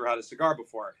if you've never had a cigar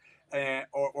before.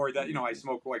 Or that, you know, I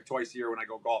smoke like twice a year when I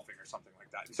go golfing or something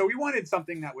like that. And so we wanted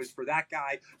something that was for that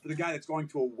guy, for the guy that's going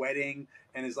to a wedding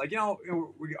and is like, I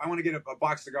want to get a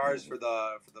box of cigars for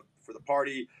the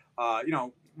party. You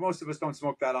know, most of us don't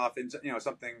smoke that often. You know,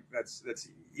 something that's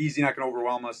easy, not going to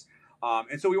overwhelm us.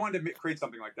 And so we wanted to create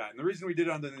something like that. And the reason we did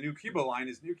it under the New Cuba line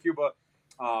is New Cuba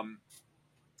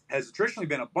has traditionally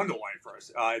been a bundle line for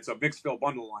us. It's a mixed fill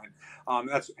bundle line.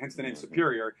 That's hence the name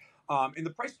Superior. And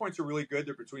the price points are really good.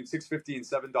 They're between $6.50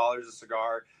 and $7 a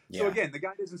cigar. So again, the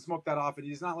guy doesn't smoke that often.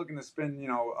 He's not looking to spend,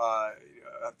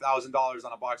 $1,000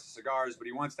 on a box of cigars, but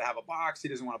he wants to have a box. He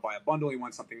doesn't want to buy a bundle. He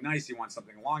wants something nice. He wants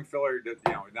something long filler.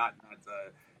 Not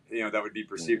that would be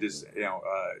perceived as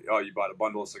you bought a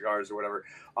bundle of cigars or whatever.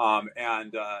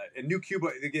 And New Cuba,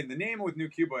 again, the name with New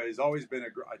Cuba has always been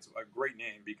it's a great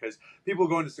name because people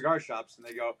go into cigar shops and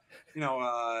they go, do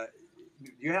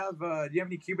you have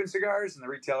any Cuban cigars? And the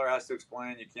retailer has to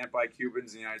explain you can't buy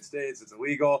Cubans in the United States; it's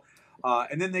illegal.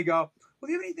 And then they go, well,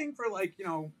 do you have anything for like $6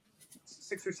 or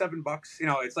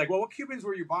 $7? It's like, well, what Cubans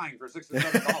were you buying for $6 or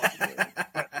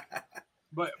 $7?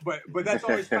 But that's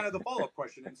always kind of the follow-up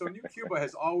question. And so New Cuba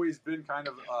has always been kind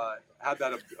of had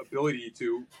that ability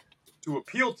to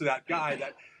appeal to that guy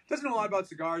that doesn't know a lot about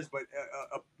cigars, but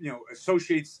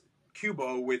associates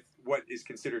Cuba with what is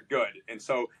considered good. And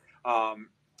so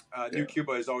New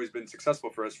Cuba has always been successful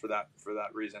for us for that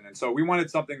reason. And so we wanted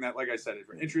something that, like I said,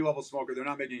 for entry-level smoker, they're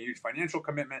not making a huge financial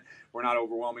commitment. We're not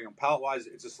overwhelming them palate-wise.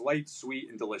 It's just light, sweet,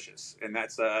 and delicious. And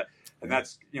that's a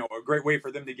great way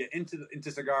for them to get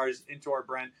into cigars, into our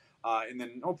brand. And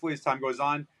then hopefully as time goes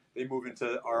on, they move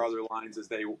into our other lines as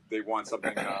they want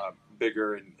something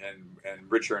bigger and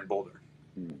richer and bolder.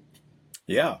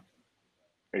 Yeah.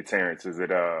 Hey, Terrence, is it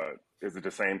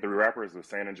the same three rappers with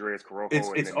San Andreas,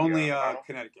 Corojo? It's only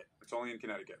Connecticut. It's only in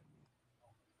Connecticut.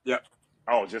 Yeah.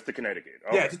 Oh, just the Connecticut.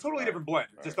 Okay. Yeah, it's a different blend,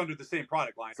 just under the same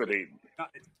product line. So it's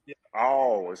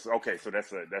okay. So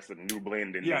that's a new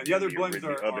blend. The other blends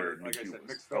are like I said,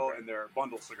 mixed fill, and they're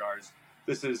bundle cigars.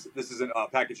 This is a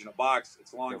package in a box.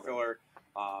 It's long filler,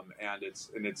 and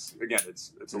it's a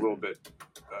little bit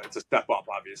it's a step up,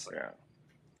 obviously. Yeah.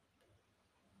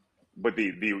 But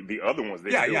the other ones, they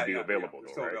still be available.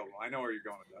 They're still available. I know where you're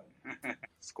going with that.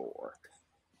 Score.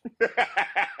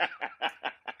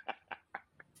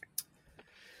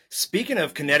 Speaking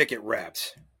of Connecticut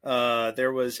wraps,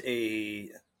 there was a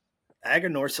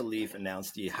Aganorsa Leaf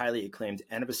announced the highly acclaimed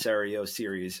Anniversario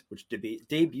series, which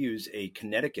debuts a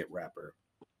Connecticut wrapper.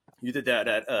 You did that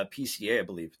at PCA, I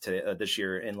believe, this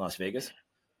year in Las Vegas.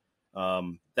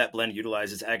 That blend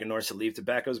utilizes Aganorsa Leaf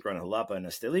tobaccos grown in Jalapa and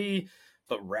Esteli,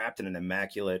 but wrapped in an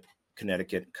immaculate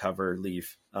Connecticut cover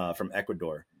leaf from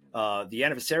Ecuador. The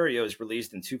Anniversario is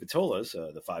released in two vitolas,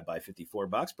 the 5x54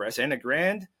 box press, and a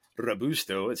Grand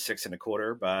Robusto at 6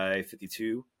 1/4 by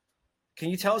 52. Can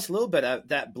you tell us a little bit about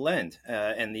that blend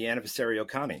and the Anniversario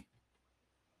Kami?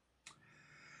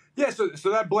 Yeah,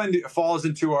 so that blend falls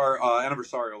into our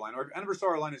Anniversario line. Our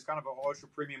Anniversario line is kind of an ultra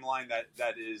premium line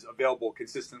that is available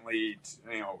consistently,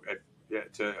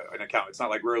 to an account. It's not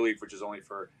like Rare Leaf, which is only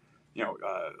for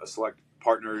a select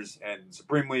partners, and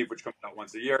Supreme Leaf, which comes out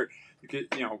once a year. You could,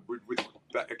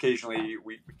 occasionally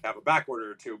we have a back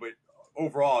order or two, but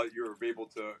overall you're able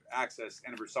to access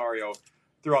Anniversario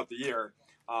throughout the year.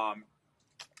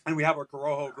 And we have our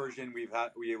Corojo version.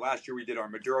 Last year we did our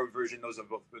Maduro version. Those have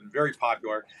both been very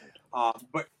popular.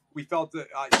 But we felt that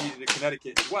needed a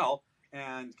Connecticut as well.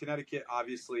 And Connecticut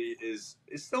obviously is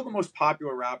still the most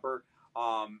popular wrapper.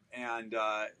 And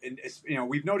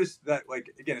we've noticed that, like,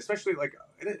 again, especially like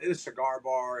at a cigar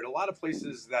bar, at a lot of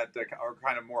places that are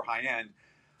kind of more high end,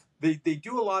 they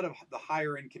do a lot of the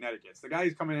higher end Connecticut's. The guy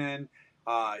who's coming in,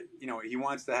 he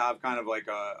wants to have kind of like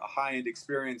a high end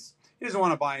experience. He doesn't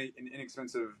want to buy an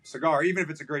inexpensive cigar, even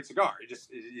if it's a great cigar.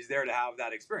 He's there to have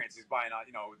that experience. He's buying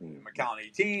Macallan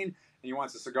 18, and he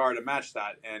wants a cigar to match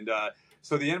that. And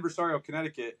so the Anniversario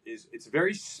Connecticut it's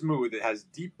very smooth. It has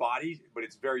deep body, but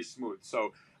it's very smooth.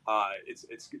 So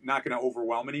it's not going to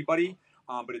overwhelm anybody,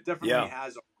 but it definitely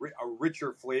has a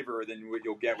richer flavor than what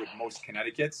you'll get with most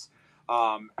Connecticut's.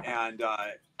 And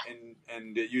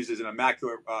it uses an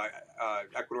immaculate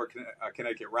Ecuador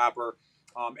Connecticut wrapper.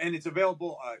 And it's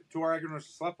available to our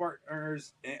Aganorsa Select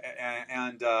partners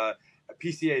and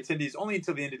PCA attendees only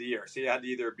until the end of the year. So you had to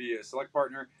either be a select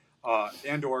partner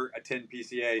and or attend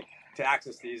PCA to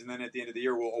access these, and then at the end of the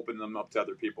year we'll open them up to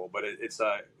other people. But it's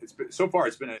been, so far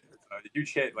it's been a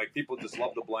huge hit. Like, people just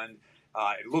love the blend.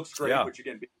 It looks great, which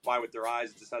again, people buy with their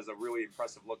eyes. It just has a really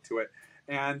impressive look to it.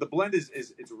 and the blend is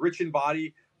it's rich in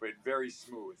body but very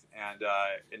smooth, and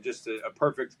just a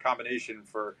perfect combination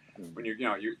for when you're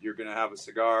going to have a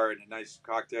cigar and a nice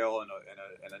cocktail and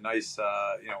a nice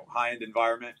high end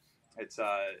environment. It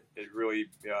really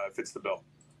fits the bill.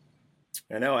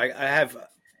 I know. I have.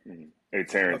 Hey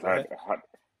Terrence,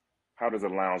 how does a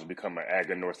lounge become an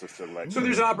Aganorsa Select? So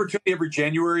there's an opportunity every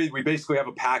January. We basically have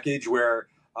a package where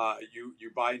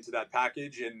you buy into that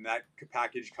package, and that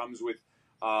package comes with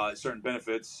certain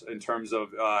benefits in terms of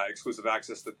exclusive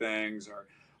access to things or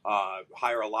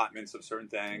higher allotments of certain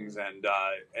things, and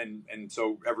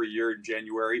so every year in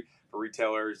January for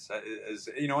retailers, as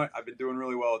you know what, I've been doing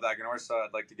really well with Aganorsa.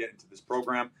 I'd like to get into this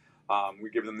program. We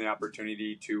give them the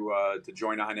opportunity to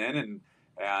join on in,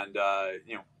 and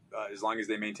as long as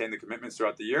they maintain the commitments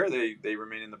throughout the year, they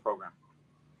remain in the program.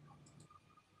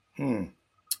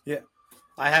 Yeah,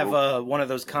 I have one of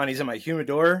those Connies in my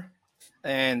humidor,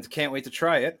 and can't wait to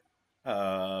try it.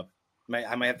 I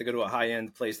might have to go to a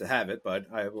high-end place to have it, but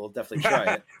I will definitely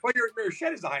try it. Well, your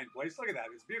shed is a high-end place. Look at that;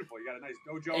 it's beautiful. You got a nice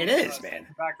dojo. It is, man.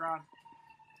 Background.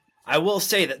 I will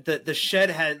say that the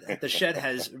shed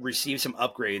has received some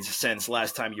upgrades since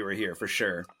last time you were here, for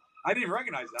sure. I didn't even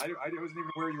recognize that. I wasn't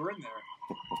even aware you were in there.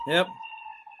 Yep.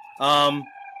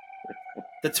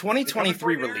 The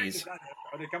 2023 release. Are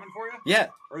they coming for you? Yeah.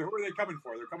 Or who are they coming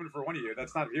for? They're coming for one of you.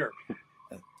 That's not here.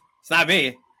 It's not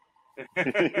me.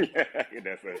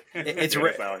 It's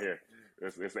out here.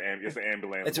 It's an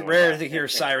ambulance. It's rare to hear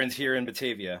sirens here in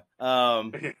Batavia.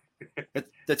 The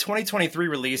 2023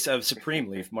 release of Supreme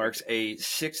Leaf marks a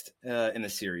sixth in the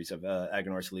series of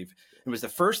Aganorsa Leaf. It was the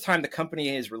first time the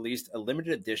company has released a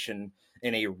limited edition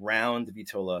in a round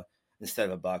vitola instead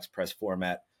of a box press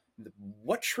format.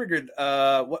 What triggered?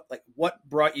 What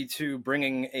brought you to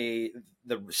bringing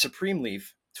the Supreme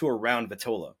Leaf to a round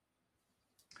vitola?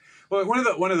 Well,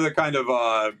 one of the kind of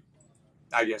I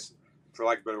guess, for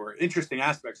lack of a better word, interesting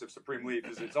aspects of Supreme Leaf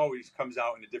is it always comes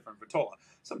out in a different vitola.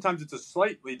 Sometimes it's a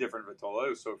slightly different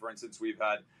vitola. So, for instance, we've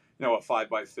had a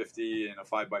 5x50 and a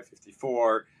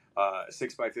 5x54, a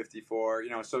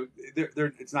 6x54. So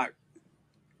it's not.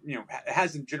 It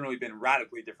hasn't generally been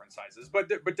radically different sizes, but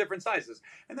different sizes,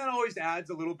 and that always adds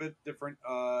a little bit different,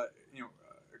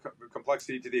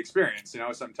 complexity to the experience.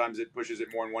 Sometimes it pushes it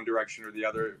more in one direction or the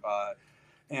other,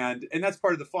 and that's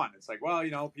part of the fun. It's like, well,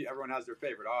 everyone has their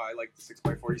favorite. Oh, I like the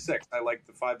 6x46. I like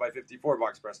the 5x54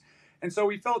 box press, and so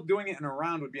we felt doing it in a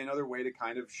round would be another way to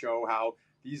kind of show how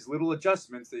these little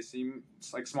adjustments, they seem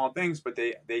like small things, but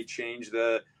they change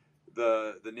the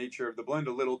nature of the blend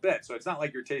a little bit. So it's not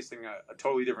like you're tasting a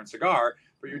totally different cigar,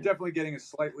 but you're definitely getting a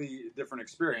slightly different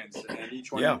experience, and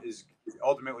each one is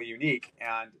ultimately unique.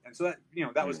 And so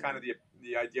that was kind of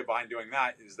the idea behind doing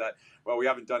that, is that, well, we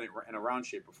haven't done it in a round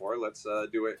shape before. Let's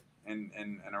do it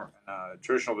in a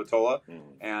traditional vitola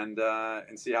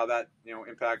and see how that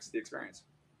impacts the experience.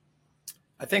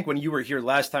 I think when you were here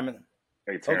last time.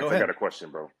 Hey Terrence, I got a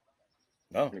question, bro.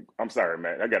 No, I'm sorry,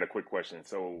 man. I got a quick question.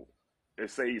 So,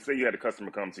 say you had a customer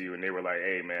come to you and they were like,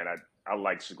 "Hey, man, I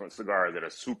like cigars that are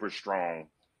super strong.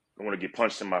 I want to get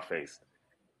punched in my face."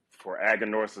 For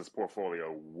Aganorsa's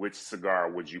portfolio, which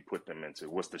cigar would you put them into?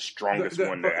 What's the strongest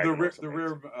one that Aganorsa makes? The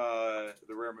rare Maduro.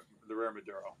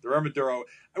 The rare Maduro.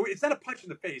 It's not a punch in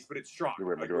the face, but it's strong.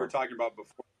 Like we were talking about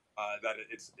before, that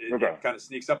it kind of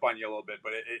sneaks up on you a little bit,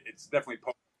 but it's definitely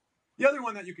potent. The other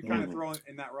one that you could kind of throw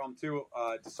in that realm too,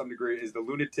 to some degree, is the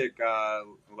Lunatic, the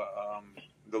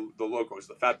Locos,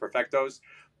 the Fat Perfectos.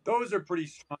 Those are pretty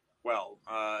strong as well.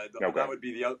 That would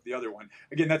be the other one.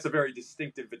 Again, that's a very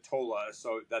distinctive vitola,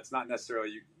 so that's not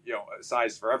necessarily a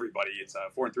size for everybody. It's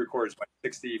 4 3/4 by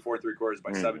 60, 4 3/4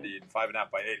 by 70, and 5.5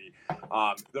 by 80.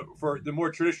 For the more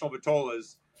traditional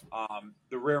vitolas,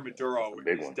 the rare Maduro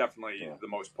is definitely the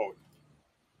most potent.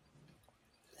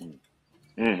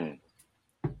 Mm-hmm.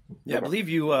 Yeah, I believe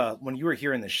you when you were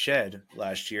here in the shed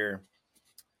last year,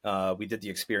 we did the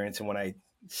experience, and when I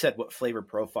said what flavor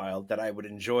profile that I would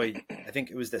enjoy, I think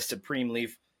it was the Supreme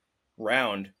Leaf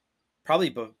round,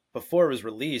 probably before it was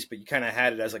released, but you kind of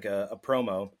had it as like a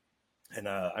promo, and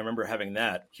I remember having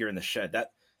that here in the shed.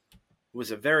 That was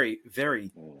a very,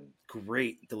 very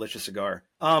great, delicious cigar.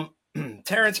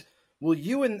 Terrence, will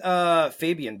you and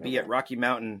Fabian be at Rocky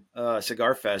Mountain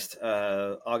Cigar Fest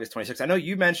August 26th? I know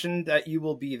you mentioned that you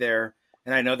will be there,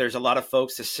 and I know there's a lot of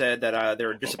folks that said that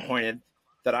they're disappointed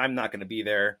that I'm not going to be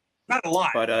there. Not a lot.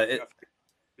 But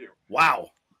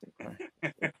wow. One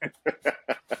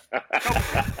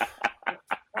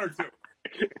or two.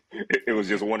 It was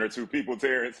just one or two people,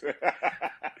 Terrence.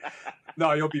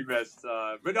 No, you'll be missed.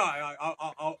 But no,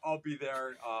 I'll be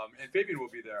there, and Fabian will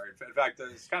be there. In fact,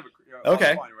 it's kind of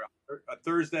fun.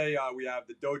 Thursday, we have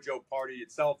the dojo party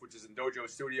itself, which is in Dojo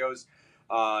Studios.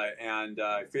 And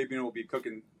Fabian will be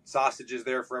cooking sausages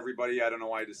there for everybody. I don't know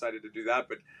why he decided to do that,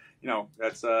 but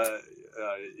that's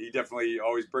he definitely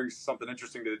always brings something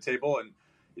interesting to the table, and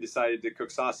he decided to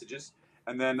cook sausages.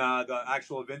 And then the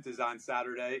actual event is on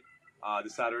Saturday,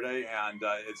 this Saturday, and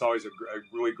it's always a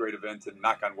really great event. And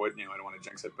knock on wood, I don't want to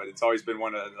jinx it, but it's always been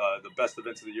one of the best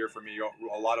events of the year for me.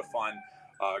 A lot of fun,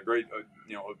 great,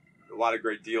 a lot of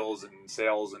great deals and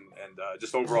sales, and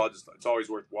just overall, it's always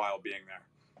worthwhile being there.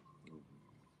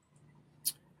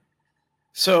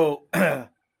 So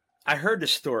I heard the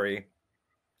story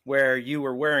where you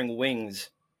were wearing wings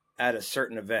at a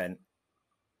certain event.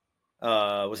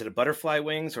 Was it a butterfly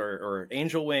wings or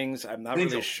angel wings? I'm not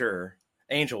really sure.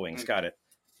 Angel wings, got it.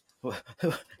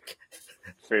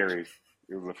 Fairy.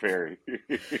 It was a fairy.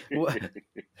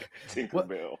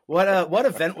 Tinkerbell. What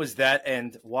event was that,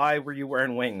 and why were you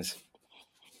wearing wings?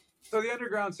 So the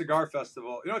Underground Cigar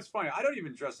Festival. It's funny. I don't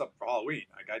even dress up for Halloween.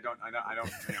 Like I don't.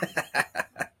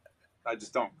 I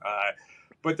just don't.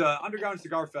 But the Underground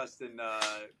Cigar Fest in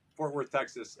Fort Worth,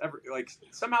 Texas,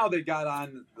 somehow they got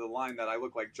on the line that I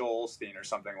look like Joel Osteen or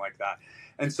something like that.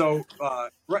 And so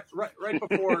right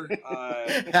before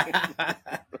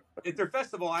at their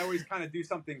festival, I always kind of do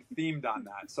something themed on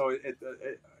that. So it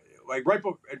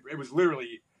was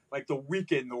literally like the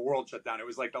weekend the world shut down. It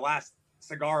was like the last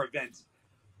cigar event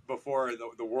before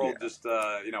the world just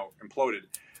imploded.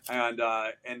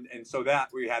 And so that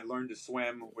we had Learned to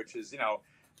Swim, which is,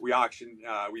 we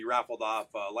raffled off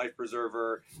a life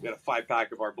preserver. We had a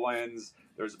 5-pack of our blends.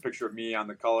 There's a picture of me on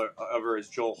the cover as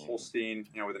Joel Holstein,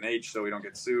 with an H, so we don't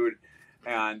get sued.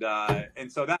 And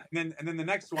so that, and then the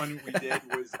next one we did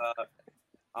was,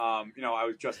 I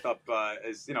was dressed up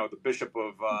as, the Bishop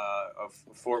of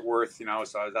Fort Worth, so I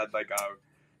was at like a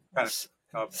kind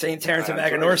of St. Terence of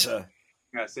Aganorsa.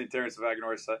 Yeah, St. Terence of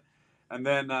Aganorsa. And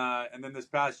then this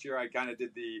past year, I kind of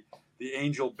did the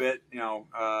angel bit,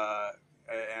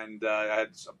 and I had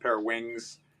a pair of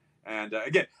wings. And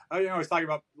again, I was talking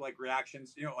about like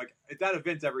reactions. Like at that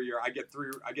event every year, I get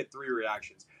three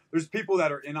reactions. There's people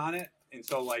that are in on it, and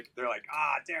so like they're like,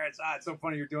 Terrence, it's so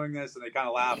funny you're doing this, and they kind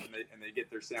of laugh and they get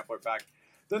their sampler back.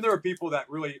 Then there are people that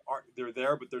really they're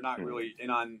there, but they're not really in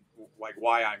on like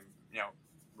why I'm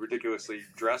ridiculously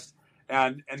dressed.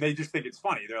 And they just think it's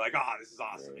funny. They're like, this is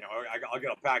awesome. I'll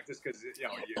get a pack just because,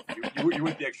 you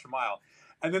went the extra mile.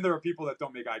 And then there are people that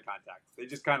don't make eye contact. They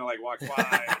just kind of like walk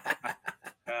by.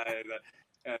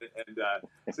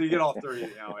 So you get all three,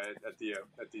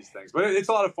 at these things. But it's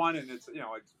a lot of fun, and it's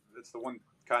the one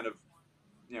kind of,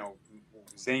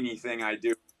 zany thing I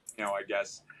do, I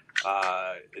guess,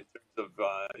 in terms of,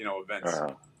 events.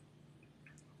 Okay.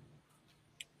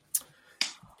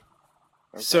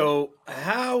 So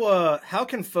how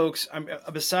can folks,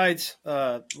 besides,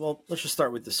 let's just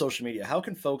start with the social media. How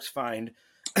can folks find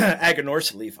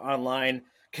Aganorsa Leaf online,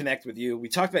 connect with you? We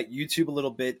talked about YouTube a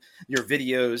little bit, your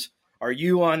videos. Are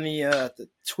you on the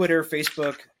Twitter,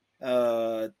 Facebook,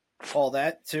 all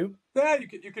that too? Yeah,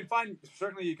 you can find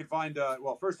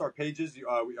first our pages,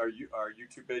 our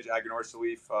YouTube page, Aganorsa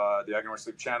Leaf, the Aganorsa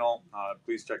Leaf channel.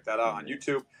 Please check that out on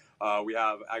YouTube. We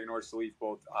have Aganorsa Leaf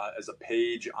both as a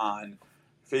page on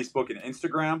Facebook and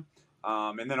Instagram,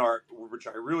 and then which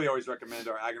I really always recommend,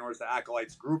 our Aganorsa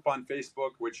Acolytes group on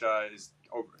Facebook, which is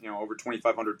over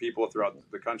 2,500 people throughout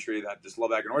the country that just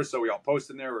love Aganorsa. We all post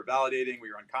in there. We're validating.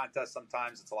 We run contests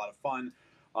sometimes. It's a lot of fun.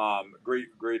 Great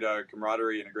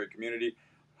camaraderie and a great community.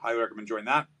 Highly recommend joining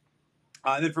that.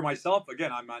 And then for myself,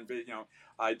 again, I'm on,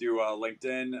 I do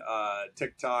LinkedIn,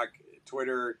 TikTok,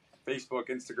 Twitter, Facebook,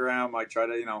 Instagram. I try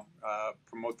to,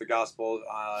 promote the gospel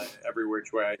every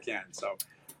which way I can. So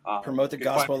promote the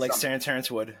gospel like St.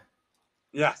 Terence would.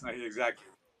 Yeah, exactly.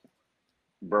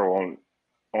 Bro,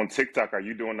 on TikTok, are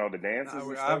you doing all the dances?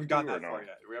 I haven't gotten that far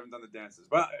yet. We haven't done the dances,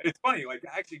 but it's funny. Like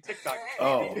actually, TikTok,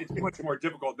 it's much more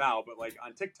difficult now. But like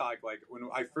on TikTok, like when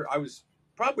I was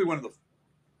probably one of the,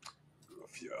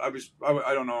 I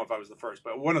don't know if I was the first,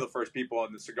 but one of the first people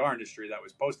in the cigar industry that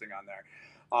was posting on there.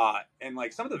 And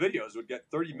like some of the videos would get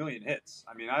 30 million hits.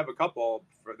 I mean, I have a couple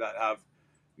that have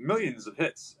millions of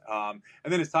hits. And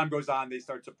then as time goes on, they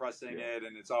start suppressing it,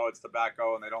 and it's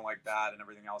tobacco, and they don't like that, and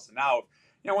everything else. And now,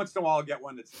 once in a while, I'll get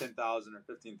one that's 10,000 or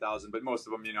 15,000, but most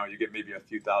of them, you get maybe a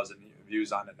few thousand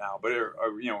views on it now. But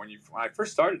when I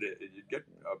first started it, you'd get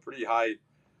a pretty high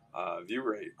view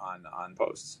rate on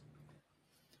posts.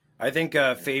 I think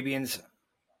Fabian's.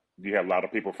 Do you have a lot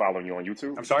of people following you on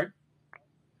YouTube? I'm sorry?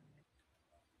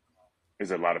 Is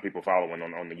there a lot of people following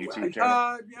on the YouTube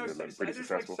channel? There's like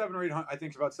 700 or 800. I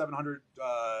think about 700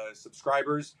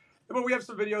 subscribers. But we have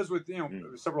some videos with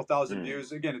several thousand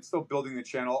views. Again, it's still building the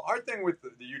channel. Our thing with the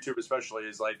YouTube especially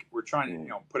is like we're trying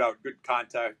to put out good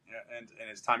content, and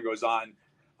as time goes on,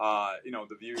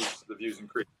 the views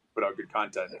increase. Put out good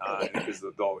content because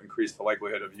they'll increase the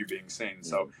likelihood of you being seen.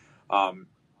 So, but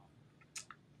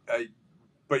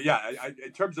yeah,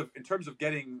 in terms of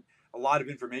getting a lot of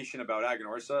information about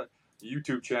Aganorsa, the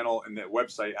YouTube channel and the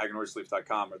website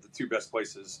aganorsaleaf.com are the two best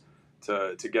places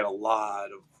to get a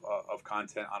lot of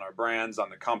content on our brands, on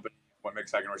the company, what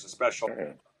makes Aganorsa special.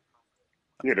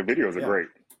 Yeah, the videos are great.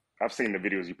 I've seen the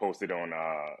videos you posted on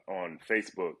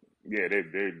Facebook. Yeah,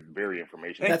 they're very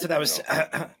informational. That's what I was.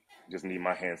 Just need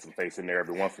my handsome face in there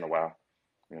every once in a while.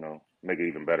 Make it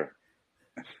even better.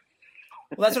 Well,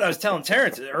 that's what I was telling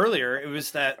Terrence earlier. It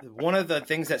was that one of the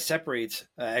things that separates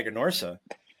Aganorsa,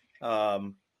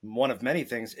 one of many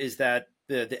things, is that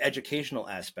the educational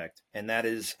aspect, and that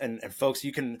is, and folks,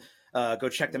 you can go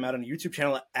check them out on the YouTube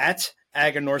channel at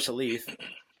Aganorsa Leaf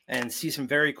and see some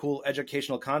very cool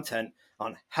educational content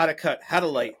on how to cut, how to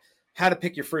light, how to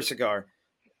pick your first cigar.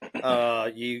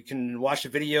 You can watch a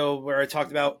video where I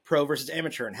talked about pro versus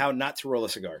amateur and how not to roll a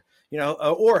cigar,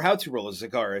 or how to roll a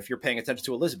cigar if you're paying attention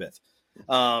to Elizabeth.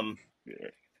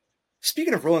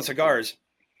 Speaking of rolling cigars,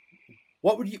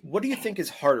 what do you think is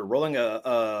harder, rolling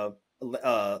a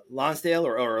Lonsdale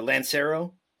or a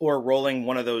Lancero, or rolling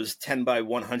one of those 10 by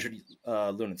 100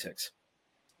 lunatics?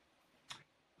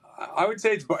 I would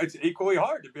say it's equally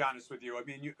hard, to be honest with you. I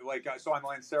mean, so on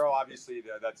Lancero, obviously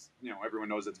that's everyone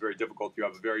knows that's very difficult. You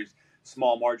have a very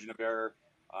small margin of error.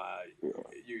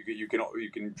 You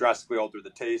can drastically alter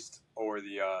the taste or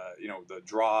the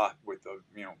draw with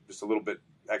just a little bit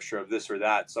extra of this or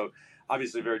that. So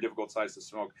obviously very difficult size to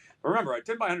smoke. But remember, at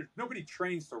 10 by 100, nobody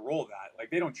trains to roll that.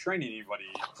 Like they don't train anybody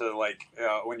to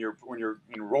when you're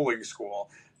in rolling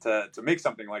school to make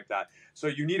something like that. So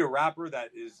you need a wrapper that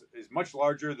is much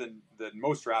larger than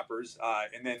most wrappers,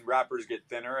 and then wrappers get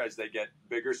thinner as they get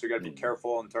bigger. So you got to be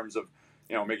careful in terms of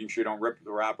making sure you don't rip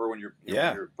the wrapper when you're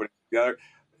you're putting it together.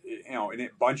 And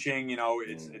it bunching,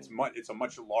 it's a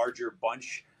much larger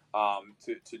bunch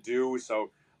to do.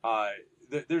 So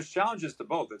there's challenges to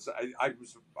both. I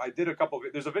did a couple of,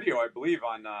 there's a video I believe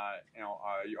on our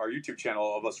YouTube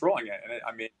channel of us rolling it,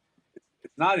 and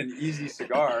it's not an easy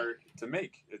cigar to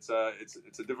make. It's a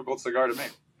difficult cigar to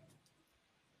make.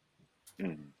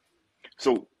 Mm-hmm.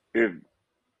 So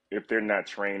if they're not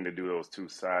trained to do those two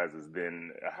sizes,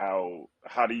 then how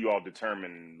do you all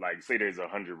determine, like, say there's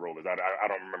 100 rollers? I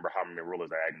don't remember how many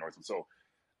rollers are Aganorsa. So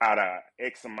out of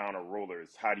X amount of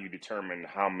rollers, how do you determine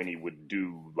how many would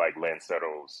do like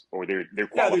Lanceros, or they're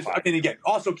qualified? Yeah, again,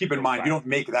 also keep in mind, you don't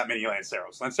make that many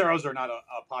Lanceros. Lanceros are not a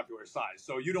popular size,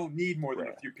 so you don't need more than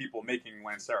a few people making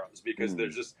Lanceros because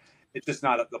it's just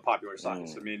not the popular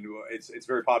size. I mean, it's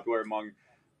very popular among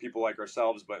people like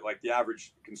ourselves, but like the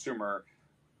average consumer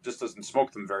just doesn't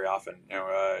smoke them very often.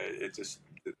 That's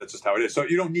just how it is. So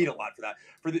you don't need a lot for that.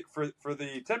 For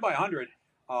the 10 by 100,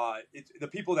 it's the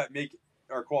people that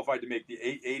are qualified to make the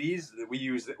 880s. We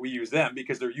use them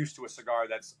because they're used to a cigar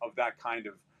that's of that kind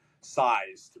of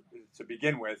size to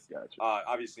begin with. Gotcha.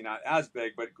 Obviously not as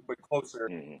big, but closer.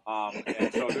 Mm-hmm.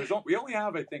 And so we only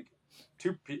have, I think,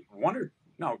 two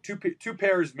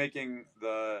pairs making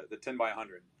the 10 by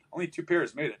 100. Only 2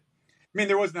 pairs made it. I mean,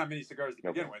 there wasn't that many cigars to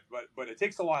begin with, but it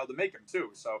takes a while to make them too.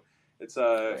 So it's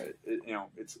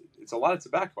it's a lot of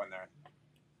tobacco in there.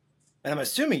 And I'm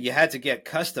assuming you had to get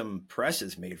custom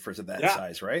presses made for that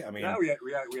size, right? I mean, we had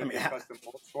custom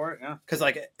molds for it. Yeah, because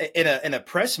like in a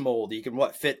press mold, you can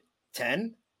fit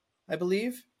 10, I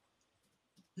believe.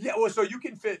 Yeah, well, so you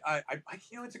can fit.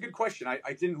 It's a good question. I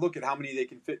didn't look at how many they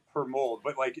can fit per mold,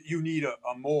 but like you need a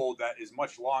mold that is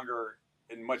much longer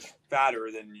and much fatter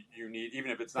than you need,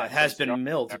 even if it's not. That has been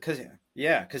milled because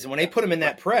when they put them in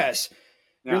that press,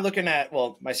 you're looking at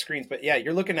my screens, but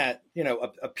you're looking at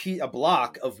a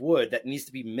block of wood that needs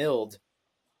to be milled,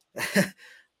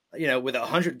 with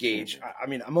 100 gauge. I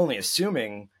mean, I'm only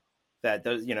assuming that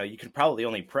those you can probably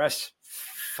only press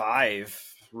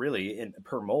 5 really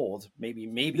per mold, maybe.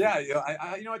 Yeah,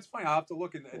 it's funny. I'll have to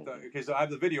look because I have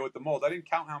the video with the mold. I didn't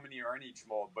count how many are in each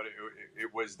mold, but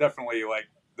it was definitely like.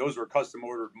 Those were custom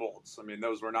ordered molds. I mean,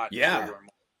 those were not regular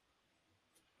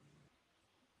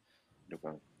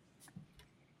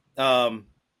molds.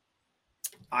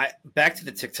 Back to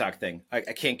the TikTok thing. I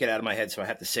can't get out of my head, so I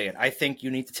have to say it. I think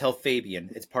you need to tell Fabian,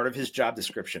 it's part of his job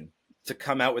description, to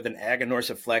come out with an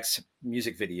Aganorsa Flex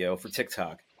music video for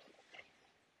TikTok.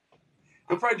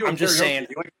 He'll probably do. I'm just saying.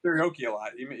 He likes karaoke a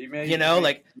lot. He may,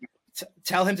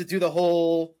 tell him to do the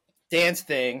whole dance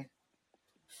thing.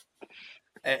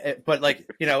 But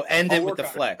end it with the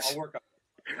flex. I'll work on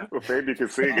Well, Fabian can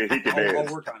sing and he can I'll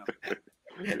dance. work on it.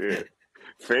 Yeah.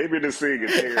 Fabian to sing and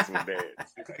Terrence will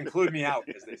dance. Include me out,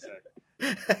 as they say.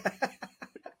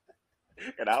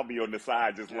 And I'll be on the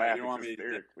side just laughing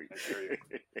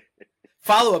hysterically.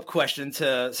 Follow-up question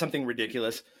to something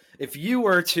ridiculous. If you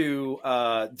were to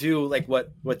do like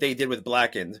what they did with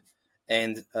Blackened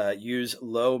and use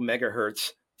low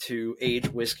megahertz to age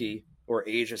whiskey or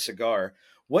age a cigar,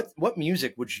 what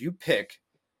music would you pick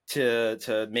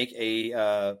to make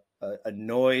a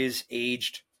noise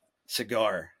aged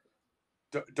cigar?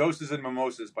 Doses and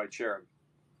Mimosas by Cherub.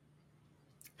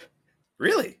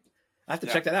 Really? I have to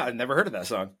check that out. I've never heard of that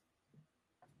song.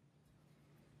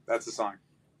 That's the song.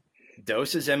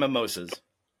 Doses and Mimosas.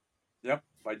 Yep,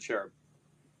 by Cherub.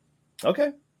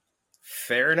 Okay.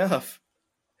 Fair enough.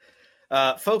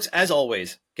 Folks, as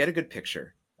always, get a good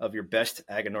picture of your best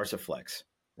Aganorsa Flex.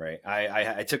 Right.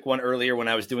 I took one earlier when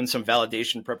I was doing some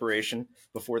validation preparation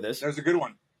before this. That was a good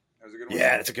one.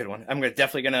 Yeah, that's a good one. I'm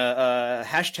definitely gonna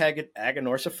hashtag it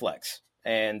Aganorsa Flex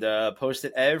and post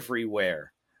it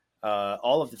everywhere.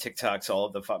 All of the TikToks, all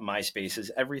of the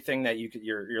MySpaces, everything that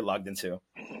you're logged into.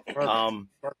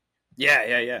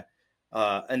 Yeah.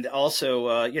 And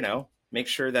also, make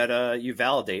sure that you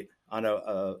validate on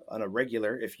a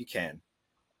regular if you can.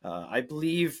 I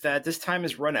believe that this time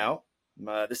is run out.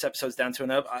 This episode's down to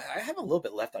enough. I have a little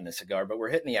bit left on this cigar, but we're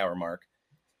hitting the hour mark.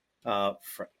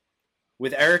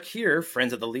 With Eric here,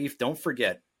 Friends of the Leaf, don't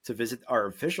forget to visit our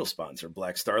official sponsor,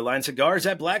 Black Star Line Cigars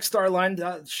at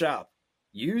blackstarline.shop.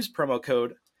 Use promo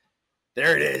code.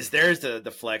 There it is. There's the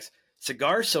flex.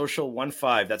 Cigar Social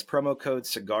 15. That's promo code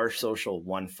Cigar Social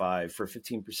 15 for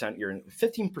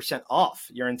 15% off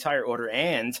your entire order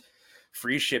and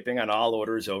free shipping on all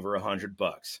orders over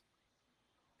 $100.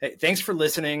 Hey, thanks for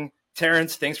listening.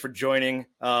 Terrence, thanks for joining.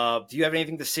 Do you have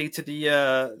anything to say to the...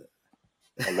 I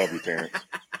love you, Terrence.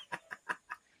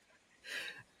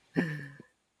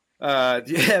 Do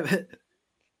you have...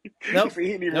 Nope. He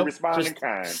didn't even respond in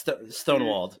kind.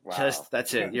 Stonewalled. Wow.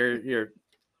 That's it. You're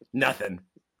nothing.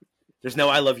 There's no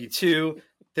I love you too.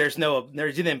 You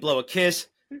didn't blow a kiss,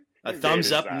 a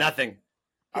thumbs up, nothing.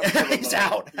 He's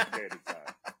out.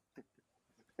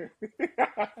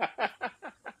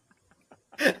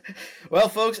 Well,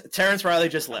 folks, Terence Reilly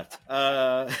just left.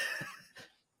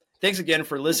 Thanks again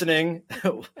for listening.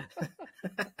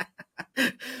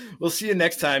 We'll see you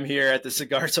next time here at the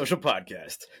Cigar Social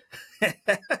Podcast.